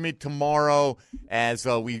will join me tomorrow as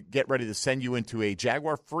we get ready to send you into a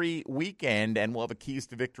Jaguar-free weekend, and we'll have a Keys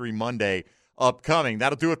to Victory Monday upcoming.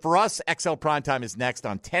 That'll do it for us. XL Primetime is next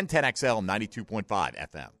on 1010XL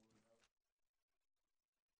 92.5 FM.